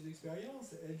enfoui ces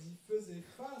expériences, elles y faisaient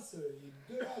face,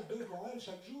 et de là, devant elles,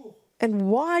 chaque jour. And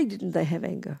why didn't they have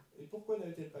anger? Et pourquoi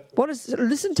n'avaient-elles pas de colère?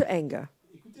 Listen to anger.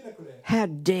 Écoutez la colère. How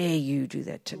dare you do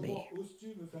that to me? Comment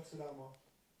oses-tu me faire cela à moi?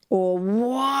 Or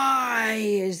why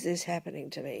is this happening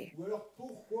to me? Ou alors,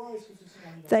 pourquoi est-ce que ceci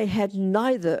m'arrive? They had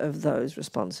neither of those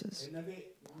responses. Elles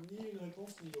n'avaient ni une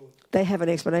réponse ni l'autre. They have an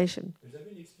explanation. Elles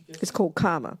avaient une explication It's called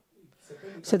karma. qui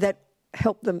s'appelle le So that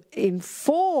helped them,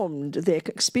 informed their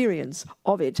experience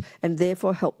of it, and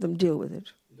therefore helped them deal with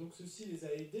it. Donc ceci les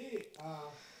a aidés à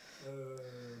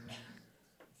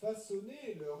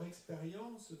façonner leur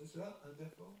expérience de cela, and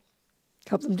therefore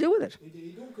Help them deal with it.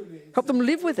 et donc Help them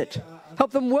live with it.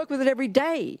 Help them work with it every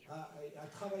day. à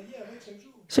travailler avec chaque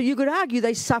jour. So you could argue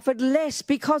they suffered less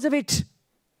because of it.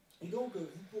 Et donc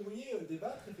vous pourriez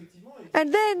débattre effectivement et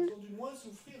And then ils ont dû moins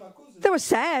souffrir à cause de they were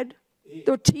sad. Et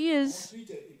There were tears.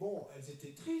 ensuite, bon, elles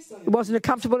étaient tristes. It wasn't a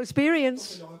comfortable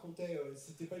experience. Elles leur racontaient,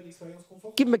 c'était pas une expérience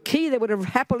confortable. Give them a key, they would have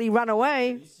happily run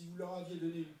away. Et si vous leur aviez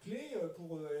donné une clé,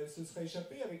 elles se seraient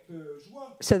échappées avec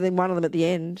joie. So then one of them at the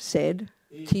end said,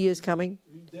 Et tears coming.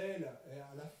 une d'elles,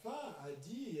 à la fin, a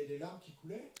dit, il y a des larmes qui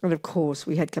coulaient. And of course,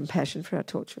 we had compassion for our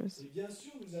torturers Et bien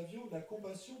sûr, nous avions de la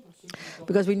compassion pour ceux qui nous torturaient.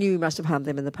 because we knew we must have harmed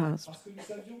them in the past Parce que nous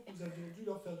savions que nous avions dû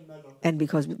leur faire du mal dans le passé. and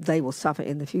because they will suffer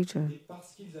in the future. Et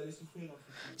parce qu'ils allaient souffrir dans le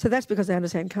futur. So that's because they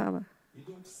understand karma. Et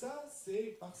donc ça,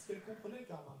 c'est parce qu'elles comprenaient le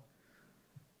karma.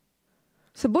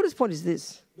 So Buddha's point is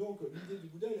this. Donc l'idée du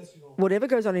Bouddha est la suivante. Whatever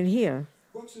goes on in here,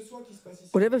 Quoi que ce soit qui se passe ici,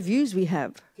 whatever views we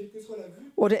have, quelle que soit la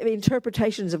vue, whatever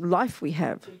interpretations of life we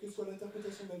have, quelle que soit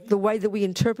l'interprétation de la vie, the way that we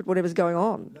interpret whatever's going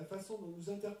on la façon dont nous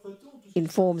interprétons tout ce qui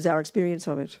informs our experience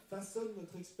of it. façonne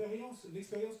notre expérience,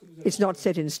 l'expérience que nous avons. It's not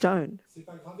set in stone. C'est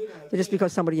pas gravé dans la But just pierre.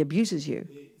 because somebody abuses you,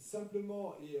 Et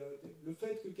simplement, le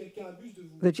fait que quelqu'un abuse de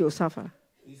vous, that you'll suffer.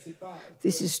 et c'est pas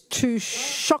This is too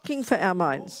shocking for our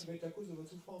minds. qui va être à cause de votre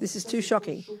souffrance. This is Ça, too c'est trop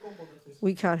shocking. choquant pour notre esprit.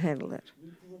 We can't handle that Nous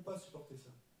ne pouvons pas supporter ça.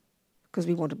 because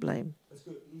we want to blame. Parce que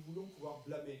nous voulons pouvoir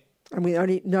blâmer. And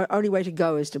the only way to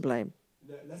go is to blame.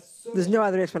 La seule There's no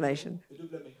other explanation. est de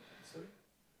blâmer. Sorry?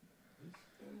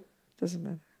 Doesn't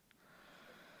matter.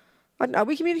 Are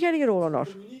we communicating at all or On not?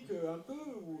 communique un peu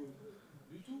ou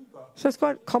du tout pas. So it's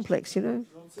quite complex, you know.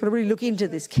 Got to really look into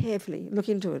this carefully. Look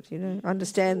into it, you know.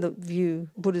 Understand the view,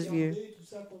 Buddha's view. Regarder tout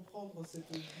ça, comprendre cette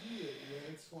vie et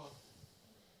avec soin.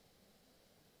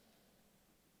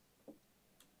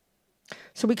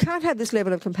 So we can't have this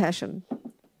level of compassion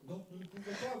Donc nous ne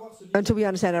pouvons pas avoir ce until we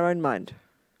understand our own mind.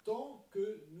 tant que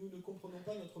nous ne comprenons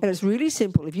pas notre And it's really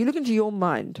simple. If you look into your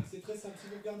mind, C'est très simple. Si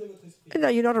vous regardez votre esprit, no,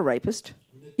 you're not a rapist.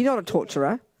 You're not a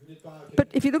torturer. vous n'êtes pas un But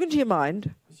if you look into your mind,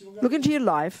 Si vous look regardez, into your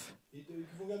life, et que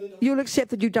vous regardez dans you'll accept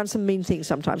that you've done some mean things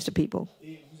sometimes to people.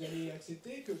 et vous allez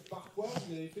accepter que parfois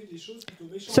vous avez fait des choses plutôt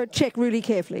méchantes. So check really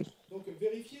carefully. Donc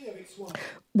vérifiez avec soin.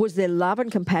 Was there love and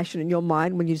compassion in your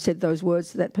mind when you said those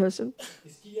words to that person?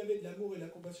 Est-ce qu'il y avait de l'amour et de la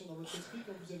compassion dans votre esprit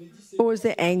quand vous avez dit ces Or was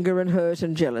there anger and hurt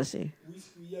and jealousy? Ou est-ce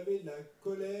qu'il y avait de la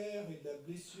colère et de la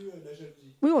blessure et de la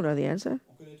jalousie? We all know the answer.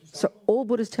 On connaît tout ça. So all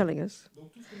Buddha's telling us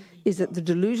Donc tout ce que nous dit is that the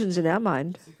delusions in our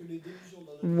mind, c'est que les délusions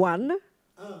dans notre one,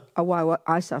 un are why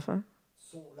I suffer,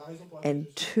 sont la raison pour laquelle and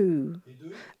je suis two, et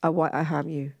deux are why I harm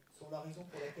you. sont la raison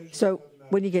pour laquelle je So vais faire du mal.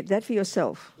 when you get that for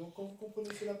yourself, Donc quand vous comprenez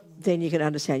cela pour vous, then you can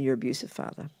understand your abusive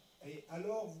father. et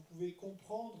alors vous pouvez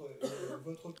comprendre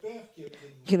votre père qui est avec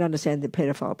vous. You can understand the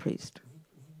pedophile priest.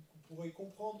 Vous pourrez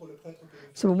comprendre le prêtre pédophile.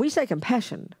 So when we say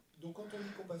compassion, Donc quand on dit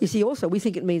you compassion, see also we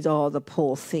think it means, oh, the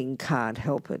poor thing can't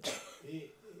help it.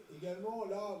 et également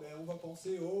là, ben, on va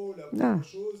penser, oh, la Non. pauvre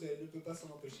chose, elle ne peut pas s'en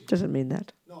empêcher. Doesn't mean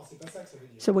that. Non, c'est pas ça que ça veut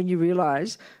dire. So when you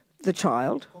realize the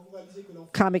child, Quand vous réalisez que l'enfant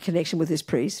karmic connection with this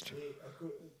priest,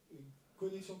 est une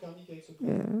connexion karmique avec ce prêtre,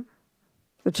 yeah,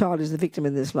 the child is the victim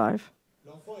in this life,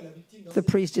 l'enfant est la victime dans the cette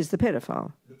priest is the pedophile.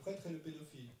 Le prêtre est le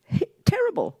pédophile.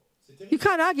 Terrible. C'est You terrible.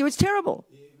 can't argue, it's terrible.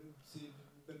 Et c'est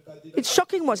même pas It's débattre.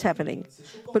 shocking what's happening. C'est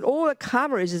choquant. But all that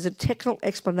karma is a technical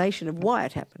explanation of why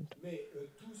it happened. Mais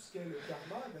tout ce qu'est le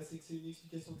karma, ben, c'est que c'est une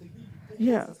explication technique. Pourquoi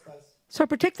Yeah. ça se passe? So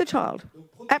protect the child. Donc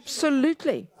protégez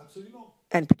Absolutely. absolument.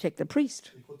 And protect the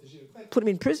priest. Et protégez le prêtre. Put him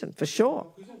in prison, for En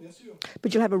sure. prison, bien sûr.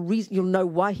 But you'll have a reason, you'll know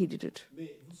why he did it.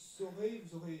 Mais vous aurez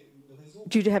une raison.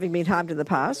 Due to having been harmed in the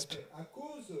past À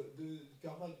cause du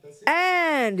karma du passé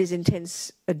and his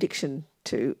intense addiction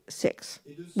to sex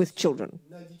et de with children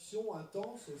une addiction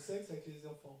intense au sexe avec les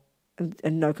enfants.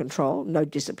 and no control, no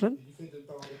discipline, Et du fait de ne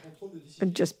pas avoir de contrôle, de discipline.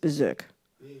 and just berserk.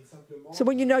 Et simplement. So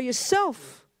when you know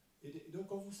yourself Et donc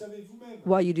quand vous savez vous-même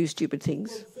why you do stupid pourquoi things,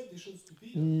 vous faites des choses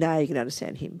stupides, now you can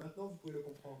understand him. maintenant vous pouvez le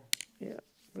comprendre. Yeah.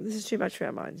 Well, this is too much for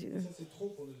our minds, you know. Ça c'est trop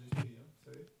pour nos esprits.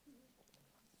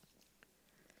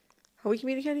 Are we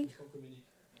communicating? Est-ce qu'on communique?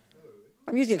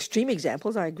 I'm using extreme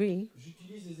examples, I agree.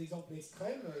 J'utilise des exemples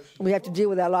extrêmes. We have to deal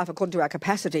with our life according to our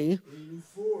capacity. Et il nous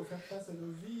faut faire face à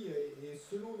nos vies et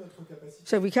selon notre capacité.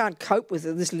 So if we can't cope with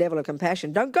this level of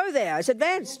compassion, don't go there. It's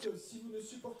advanced. Donc, si vous ne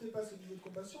supportez pas ce niveau de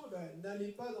compassion, eh ben,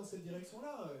 n'allez pas dans cette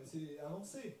direction-là. C'est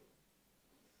avancé.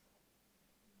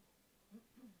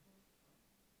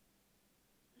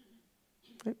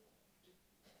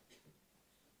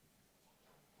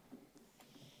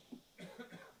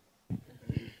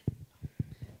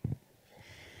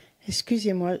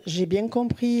 Excusez-moi, j'ai bien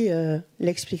compris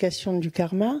l'explication du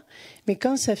karma, mais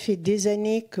quand ça fait des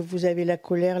années que vous avez la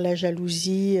colère, la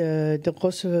jalousie, de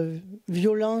grosses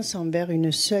violences envers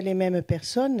une seule et même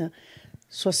personne,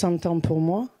 60 ans pour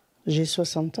moi, j'ai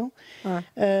 60 ans,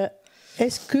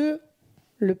 est-ce que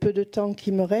le peu de temps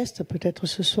qui me reste, peut-être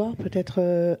ce soir,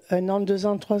 peut-être 1 an, 2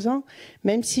 ans, 3 ans,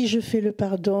 même si je fais le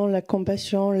pardon, la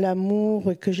compassion,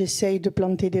 l'amour, et que j'essaye de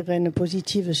planter des graines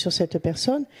positives sur cette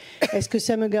personne, est-ce que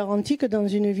ça me garantit que dans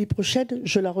une vie prochaine,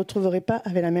 je ne la retrouverai pas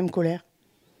avec la même colère?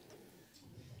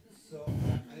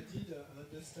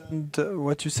 And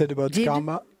what you said about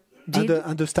karma,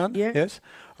 understand? Yeah. Yes,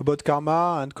 about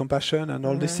karma and compassion and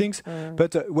all these things.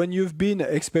 But when you've been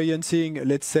experiencing,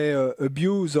 let's say,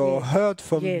 abuse or hurt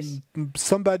from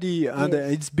somebody, and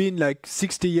it's been like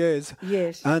 60 years,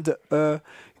 and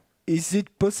is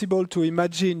it possible to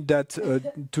imagine that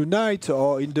tonight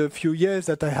or in the few years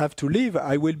that I have to live,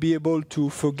 I will be able to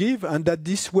forgive, and that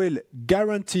this will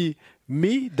guarantee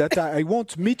me that I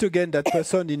won't meet again that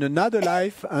person in another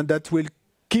life, and that will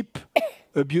keep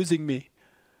abusing me?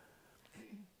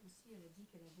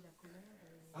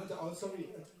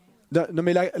 Non,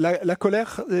 mais la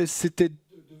colère, c'était... De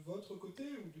votre côté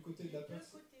ou du côté de la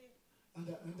personne? And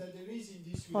that there is in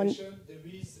this relation, there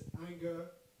is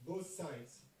anger, both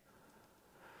sides.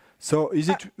 So is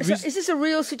it? So is this a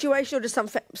real situation or just some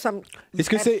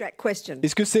abstract question?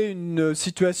 Est-ce que c'est une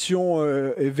situation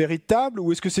véritable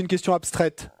ou est-ce que c'est une question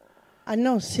abstraite? Ah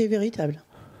non, c'est véritable.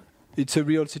 It's a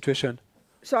real situation.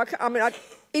 So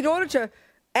in order to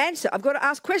answer, I've got to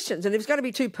ask questions, and if it's going to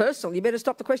be too personal, you better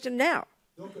stop the question now.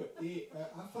 Donc,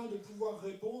 afin de pouvoir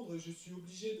répondre, je suis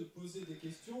obligé de poser des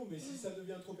questions, mais si ça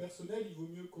devient trop personnel, il vaut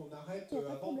mieux qu'on arrête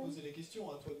avant de poser les questions.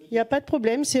 Il n'y a pas de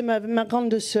problème, c'est ma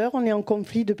grande sœur, on est en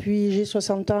conflit depuis, j'ai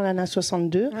 60 ans, elle en a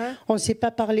 62. On ne s'est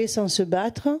pas parlé sans se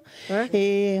battre.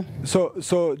 Et... So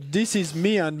this is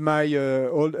me and my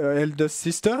eldest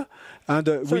sister, and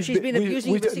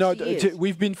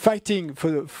we've been fighting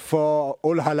for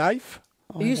all her life.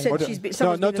 You said she's been...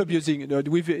 No, not abusing. No,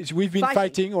 we've been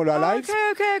fighting all our lives.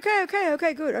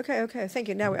 Okay, good. Okay, thank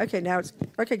you. Now it's...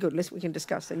 Okay, good. We can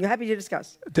discuss then. You're happy to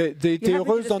discuss? T'es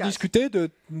heureuse d'en discuter de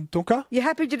ton cas? You're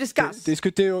happy to discuss? Est-ce que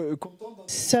t'es...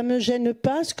 Ça me gêne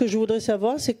pas. Ce que je voudrais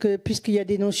savoir, c'est que puisqu'il y a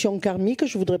des notions karmiques,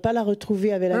 je voudrais pas la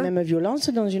retrouver avec la même violence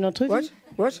dans une autre vie.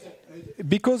 What?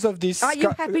 Because of this... Are you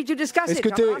happy to discuss it? Est-ce que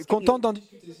t'es content d'en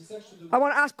discuter? I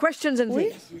want to ask questions and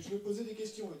things. Je veux poser des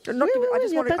questions. I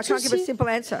can't give a simple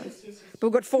answer. But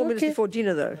we've got 4 minutes before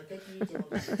dinner, though.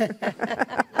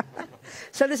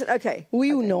 So listen, okay.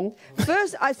 Oui ou non?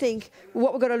 First, I think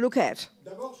what we're going to look at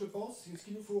D'abord, je pense que ce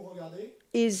qu'il nous faut regarder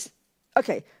is,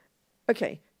 okay,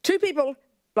 two people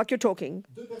like you're talking.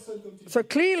 deux personnes comme tu dis. So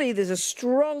clearly there's a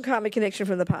strong karmic connection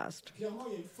from the past. Clairement,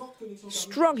 il y a une forte connexion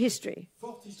Strong history.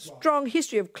 forte histoire. Strong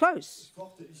history of close.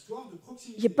 Forte histoire de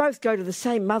proximité. You both go to the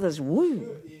same mother's womb.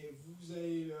 Et vous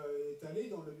allez être allés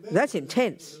dans le même... That's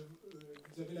intense.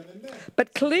 Vous avez la même mère.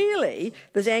 But clearly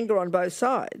there's anger on both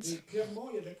sides. Et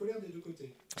clairement, il y a de la colère des deux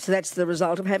côtés. So that's the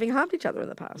result of having harmed each other in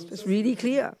the past. It's really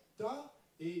clear.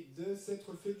 Et de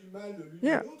s'être fait du mal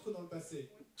l'une à l'autre dans le passé.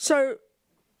 So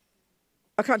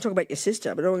I can't talk about your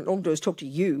sister, but all I can do is talk to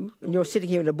you. And you're sitting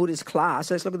here in a Buddhist class,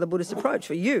 so let's look at the Buddhist approach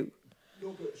for you.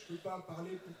 Donc, je peux pas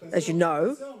parler pour ta As you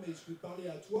know, mais je peux parler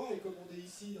à toi, et comme on est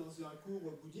ici dans un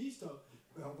cours bouddhiste,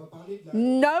 on va parler de la...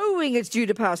 knowing it's due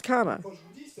to past karma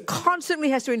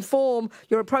constantly has to inform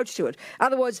your approach to it.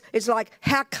 Otherwise, it's like,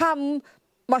 how come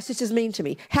my sister's mean to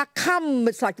me? How come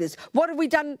it's like this? What have we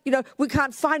done? You know, we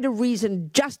can't find a reason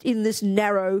just in this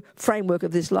narrow framework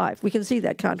of this life. We can see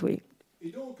that, can't we? Et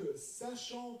donc,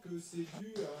 sachant que c'est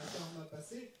dû à un karma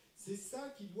passé, c'est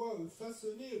ça qui doit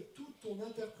façonner toute ton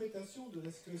interprétation de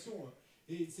la situation.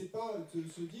 Et c'est pas de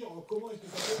se dire comment est-ce que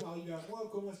ça peut m'arriver à moi,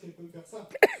 comment est-ce qu'elle peut me faire ça.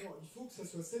 Non, il faut que ça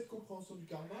soit cette compréhension du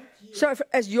karma qui forme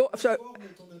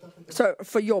ton interprétation.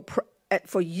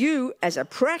 For you as a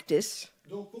practice,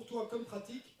 donc pour toi comme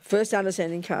pratique, first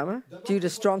understanding karma due to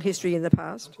strong history in the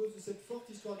past, à cause de cette forte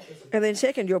histoire du passé. and then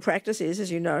second, your practice is,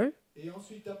 as you know, Et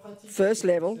ensuite ta pratique, first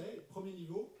level, premier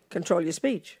niveau, Control your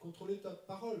speech, contrôler ta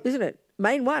parole. isn't it?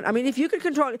 Main one. I mean, if you could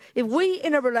control, if we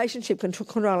in a relationship can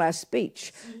control our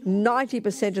speech,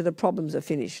 90% of the problems are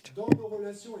finished. Dans nos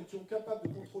relations, étions capables de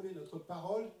contrôler notre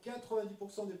parole,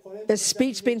 90% des problèmes. Has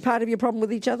speech been part of your problem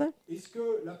with each other? Est-ce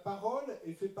que la parole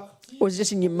fait partie Or is it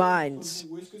just in your minds?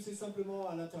 ou est-ce que c'est simplement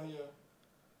à l'intérieur?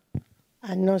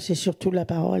 Ah non, c'est surtout la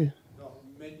parole. Non,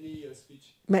 mainly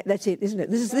speech. That's it, isn't it?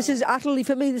 This is utterly,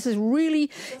 for me, this is really,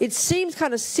 it seems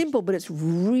kind of simple, but it's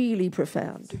really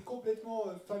profound. C'est complètement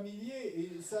familier et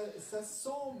ça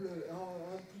semble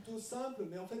plutôt simple,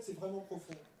 mais en fait c'est vraiment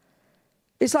profond.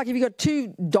 It's like if you've got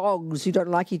two dogs who don't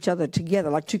like each other together,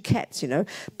 like two cats, you know,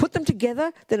 put them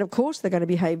together, then of course they're going to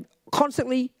behave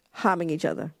constantly harming each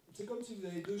other. C'est comme si vous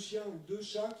avez deux chiens ou deux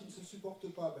chats qui ne se supportent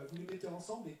pas. Ben, vous les mettez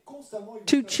ensemble et constamment...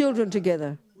 Two children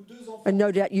together. Ou deux enfants. And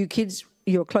no doubt you kids,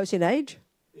 you're close in age.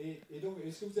 Et donc,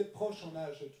 est-ce que vous êtes proches en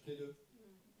âge, toutes les deux?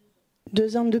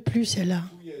 2 ans de plus, elle a.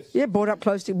 Yeah, brought up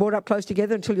close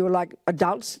together until you were like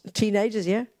adults, teenagers,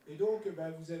 yeah? Et donc,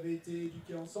 ben, vous avez été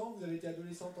éduqués ensemble, vous avez été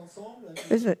adolescentes ensemble.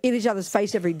 Isn't it? In each other's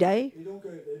face every day. Et donc,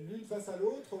 l'une face à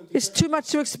l'autre... It's too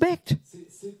much to expect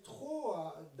C'est trop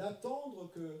d'attendre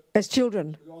que... as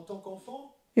children, En tant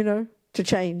qu'enfant, you know, to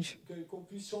change. qu'on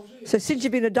puisse changer. So since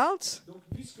you've been adults Donc,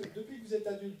 depuis que vous êtes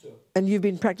adulte, and you've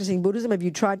been practicing Buddhism, have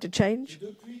you tried to change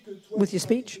depuis que toi, with tu your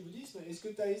speech? pratiques le bouddhisme, est-ce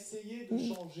que tu as essayé de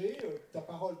changer ta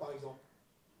parole, par exemple?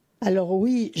 Alors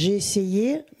oui, j'ai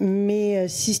essayé, mais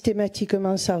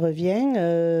systématiquement ça revient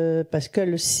parce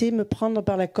qu'elle sait me prendre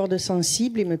par la corde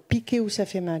sensible et me piquer où ça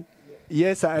fait mal.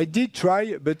 Yes, I did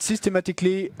try, but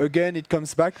systematically, again, it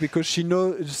comes back because she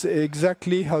knows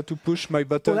exactly how to push my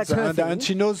buttons, that's her thing. and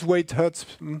she knows where it hurts.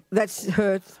 That's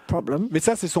her problem. Mais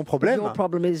ça, c'est son problème. Your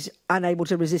problem is unable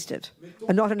to resist it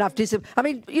and not enough discipline. I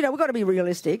mean, you know, we've got to be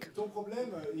realistic. Ton problème,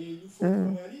 et il nous faut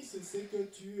être réaliste, c'est que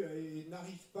tu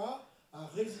n'arrives pas à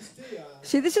résister à...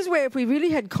 See, this is where if we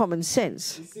really had common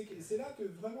sense, Et c'est là que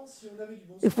vraiment, si on avait du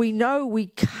bon if sens, we know we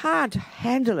can't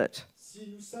handle it, si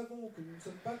nous savons que nous ne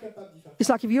sommes pas capables d'y faire it's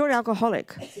like if you're an alcoholic,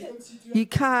 c'est comme si you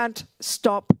can't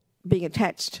stop being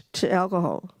attached to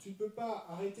alcohol. tu ne peux pas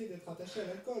arrêter d'être attaché à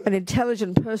l'alcool. An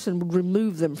intelligent person would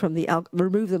remove themselves from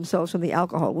the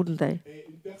alcohol, wouldn't they? Et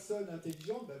une personne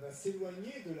intelligente va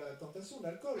s'éloigner de la tentation de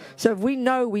l'alcool. So if we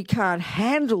know we can't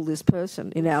handle this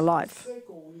person in our life, On sait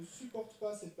qu'on ne supporte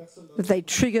pas cette personne dans that they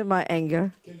trigger my anger,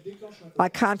 qu'elle déclenche ma I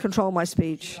can't control my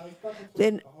speech, n'arrive pas à contrôler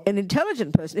then ma parole. an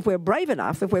intelligent person, if we're brave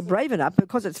enough,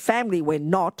 because it's family, we're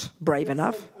not brave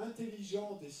enough,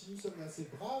 Intelligente, et si nous sommes assez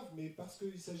braves, mais parce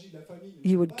qu'il s'agit de la famille,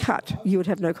 nous you sommes would pas cut, braves, you would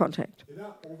have no contact eh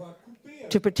bien, on va couper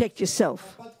to protect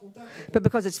yourself. pas de contact But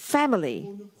because it's family,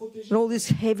 pour nous protéger. and all this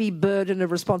heavy burden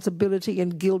of responsibility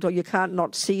and guilt, or you can't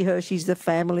not see her, she's the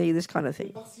family, this kind of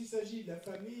thing. Parce qu'il s'agit de la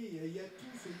famille, il y a tout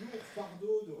ce lourd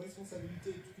fardeau de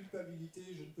responsabilité, de culpabilité,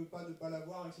 je ne peux pas ne pas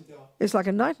l'avoir, etc. It's like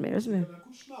a nightmare, isn't it? C'est comme un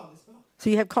cauchemar, n'est-ce pas? So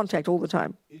you have contact all the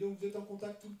time. Et donc vous êtes en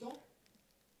contact tout le temps?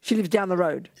 She lives down the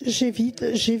road.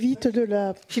 J'évite de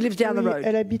la... She lives down the Oui, road.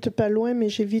 elle habite pas loin, mais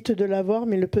j'évite de la voir.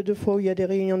 Mais le peu de fois où il y a des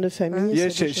réunions de famille,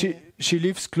 Yes, ça déchire. she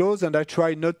lives close, and I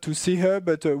try not to see her.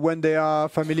 But when there are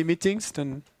family meetings,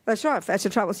 then That's right. That's the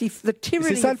trouble. See, the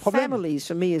tyranny ça, le of problème. families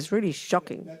for me is really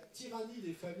shocking. La tyrannie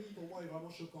des familles, pour moi, est vraiment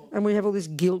choquante. And we have all this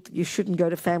guilt. You shouldn't go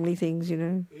to family things, you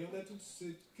know. Et on a toute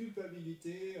cette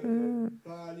culpabilité de ne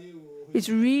pas aller au It's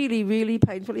really, really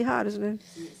painfully hard, isn't it?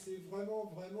 C'est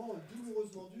vraiment, vraiment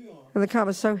douloureusement dur. And the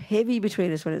karma's so heavy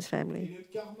between us when it's Et family. le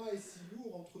karma est si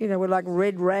lourd entre You know, we're like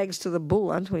red rags to the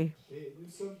bull, aren't we? Et nous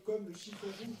sommes comme le chiffre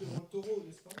rouge devant le taureau,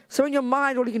 n'est-ce pas? So in your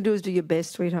mind, all you can do is do your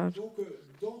best, sweetheart. Donc,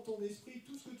 dans ton esprit,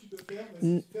 tout ce que tu peux faire,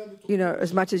 c'est faire de ton You know,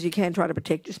 as much as you can, try to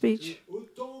protect your speech.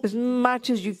 autant As much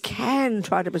as you can,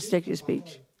 try to protect your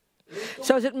speech.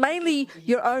 So is it mainly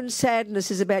your own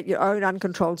sadness is about your own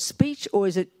uncontrolled speech, or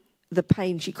is it the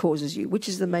pain she causes you? Which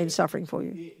is the main suffering for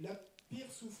you? Et la pire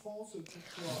souffrance pour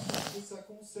toi, est-ce que ça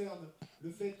concerne le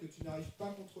fait que tu n'arrives pas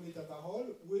à contrôler ta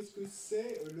parole, ou est-ce que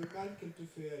c'est le mal qu'elle te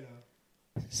fait elle?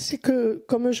 C'est que,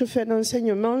 comme je fais un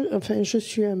enseignement, enfin, je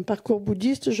suis un parcours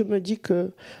bouddhiste, je me dis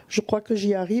que je crois que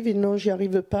j'y arrive et non, j'y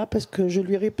arrive pas parce que je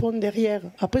lui réponds derrière.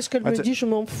 Après, ce qu'elle me dit, je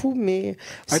m'en fous, mais I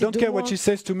c'est don't de care moi. what she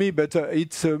says to me, but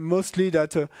it's mostly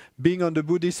that being on the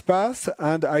Buddhist path,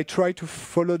 and I try to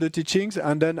follow the teachings,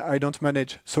 and then I don't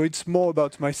manage. So it's more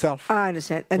about myself. I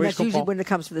understand. And Oui, that's je usually comprends. when it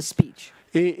comes to the speech.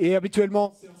 Et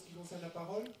habituellement, C'est en ce qui concerne la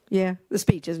parole? Yeah, the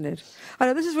speech, isn't it? I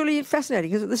know this is really fascinating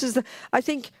because this is the. I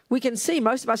think we can see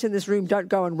most of us in this room don't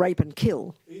go and rape and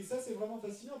kill. Et ça, c'est vraiment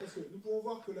fascinant parce que nous pouvons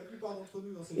voir que la plupart d'entre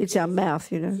nous dans cette It's our mouth,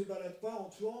 you ne know. se baladent pas en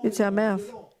tuant It's et our en mouth.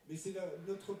 violant. Mais c'est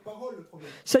notre parole le problème.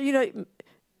 So you know,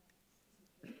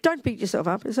 Don't beat yourself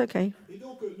up. It's okay. Et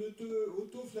donc, ne te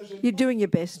auto-flagelle You're pas. doing your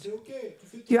best. C'est OK.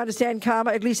 Tu fais You understand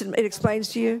karma? At least it explains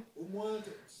to you. Au moins,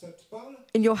 ça te parle.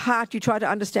 In your heart, you try to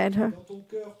understand her. Dans ton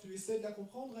cœur, tu essaies de la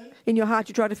comprendre, elle. In your heart,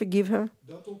 you try to forgive her.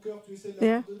 Dans ton cœur, tu essaies de la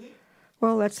Yeah. pardonner.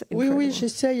 Well, that's Oui, incredible. oui,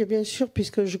 j'essaye, bien sûr,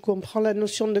 puisque je comprends la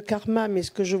notion de karma, mais ce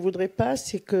que je voudrais pas,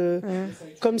 c'est que,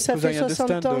 comme ça Because fait I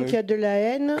 60 understand ans qu'il y a de la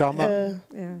haine, karma.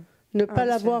 Yeah. ne pas I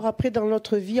l'avoir après dans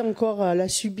notre vie encore à la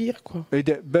subir, quoi.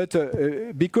 But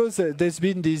because there's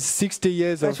been these 60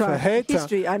 years That's of right. hate,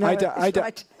 History, I know. It's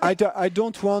right. I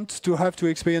don't want to have to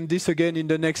experience this again in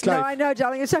the next No, life. I know,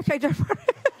 darling. It's okay. Don't worry.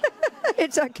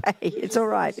 It's okay. It's all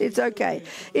right. It's okay.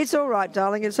 It's all right,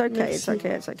 darling. It's okay. It's okay.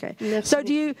 It's okay. Merci. So,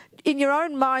 do you, in your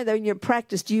own mind, though, in your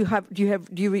practice, do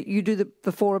you do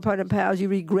the four opponent powers? You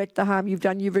regret the harm you've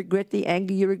done. You regret the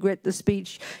anger. You regret the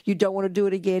speech. You don't want to do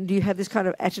it again. Do you have this kind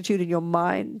of attitude in your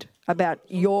mind about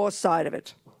your side of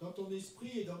it? Dans ton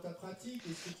esprit et dans ta pratique,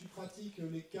 est-ce que tu pratiques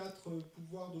les 4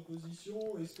 pouvoirs d'opposition?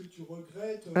 Est-ce que tu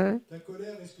regrettes ta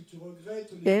colère? Est-ce que tu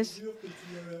regrettes les Yes. mesures que tu...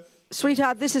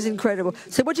 Sweetheart, this is incredible.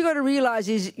 So what you've got to realize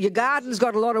is your garden's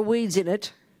got a lot of weeds in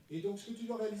it, Et donc, ce que tu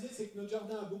dois réaliser, c'est que notre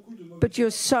jardin a beaucoup de mauvaises but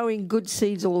you're sowing good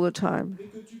seeds all the time. mais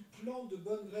que tu plantes de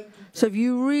bonnes graines tout le temps. So if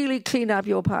you really clean up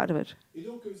your part of it, Et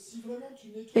donc, si vraiment tu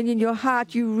nettoies and in your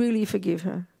heart you really forgive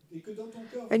her, et que dans ton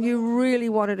cœur, and you really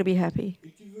want her to be happy, et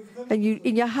que tu veux vraiment, and you,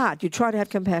 in your heart, you try to have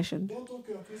compassion, dans ton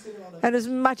cœur, tu essaies d'avoir la and as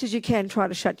much as you can, try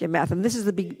to shut your mouth. And this is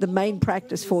the main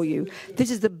practice for you. This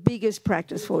is the biggest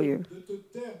practice for you, de te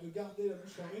taire, de garder la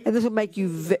bouche fermée. and this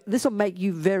will make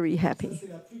you very happy. C'est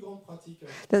la plus grande pratique.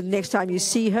 The next time you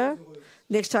see her,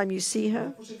 next time you see her,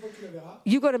 La prochaine fois que tu la verras,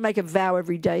 you've got to make a vow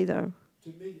every day, though. te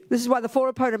mets, This is why the four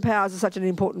opponent powers are such an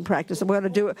important practice, and we're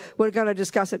going to do it. We're going to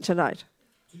discuss it tonight.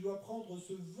 tu dois prendre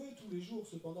ce vœu tous les jours,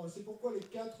 cependant. Et c'est pourquoi les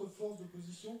 4 forces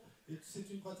d'opposition, et c'est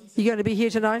une pratique. You going to be here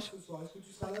tonight? Ce soir. Est-ce que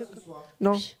tu seras là ce soir?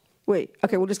 No? Wait.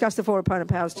 Okay, we'll discuss the four opponent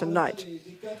powers tonight. Des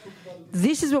 4 pouvoirs d'opposition.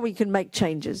 This is where we can make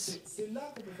changes. C'est là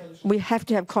qu'on peut faire des choses. We have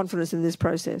to have confidence in this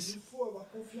process, Il faut avoir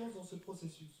confiance dans ce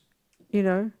processus. you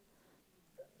know?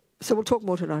 So we'll talk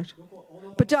more tonight. Donc on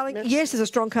en But darling, yes, there's a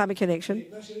strong karmic connection.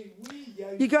 parle. Ma chérie, oui, il y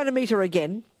a une... You're going to meet her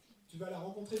again, tu vas la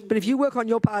rencontrer. but if you work on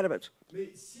your part of it, Mais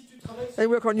si tu travailles sur, and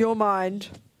work on your mind,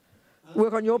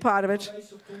 work on your part of it, sur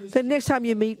ton esprit, then next time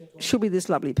you meet, she'll be this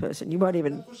lovely person. You won't la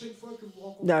even, prochaine fois que vous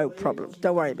rencontrez, no problem.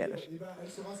 Don't worry about it. eh ben, elle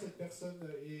sera cette personne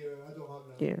et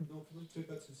adorable. Yeah. Donc ne te fais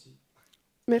pas de soucis.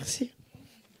 Merci.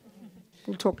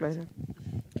 We'll talk later.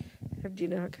 Have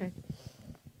dinner, okay?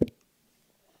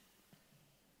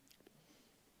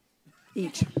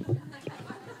 Eat.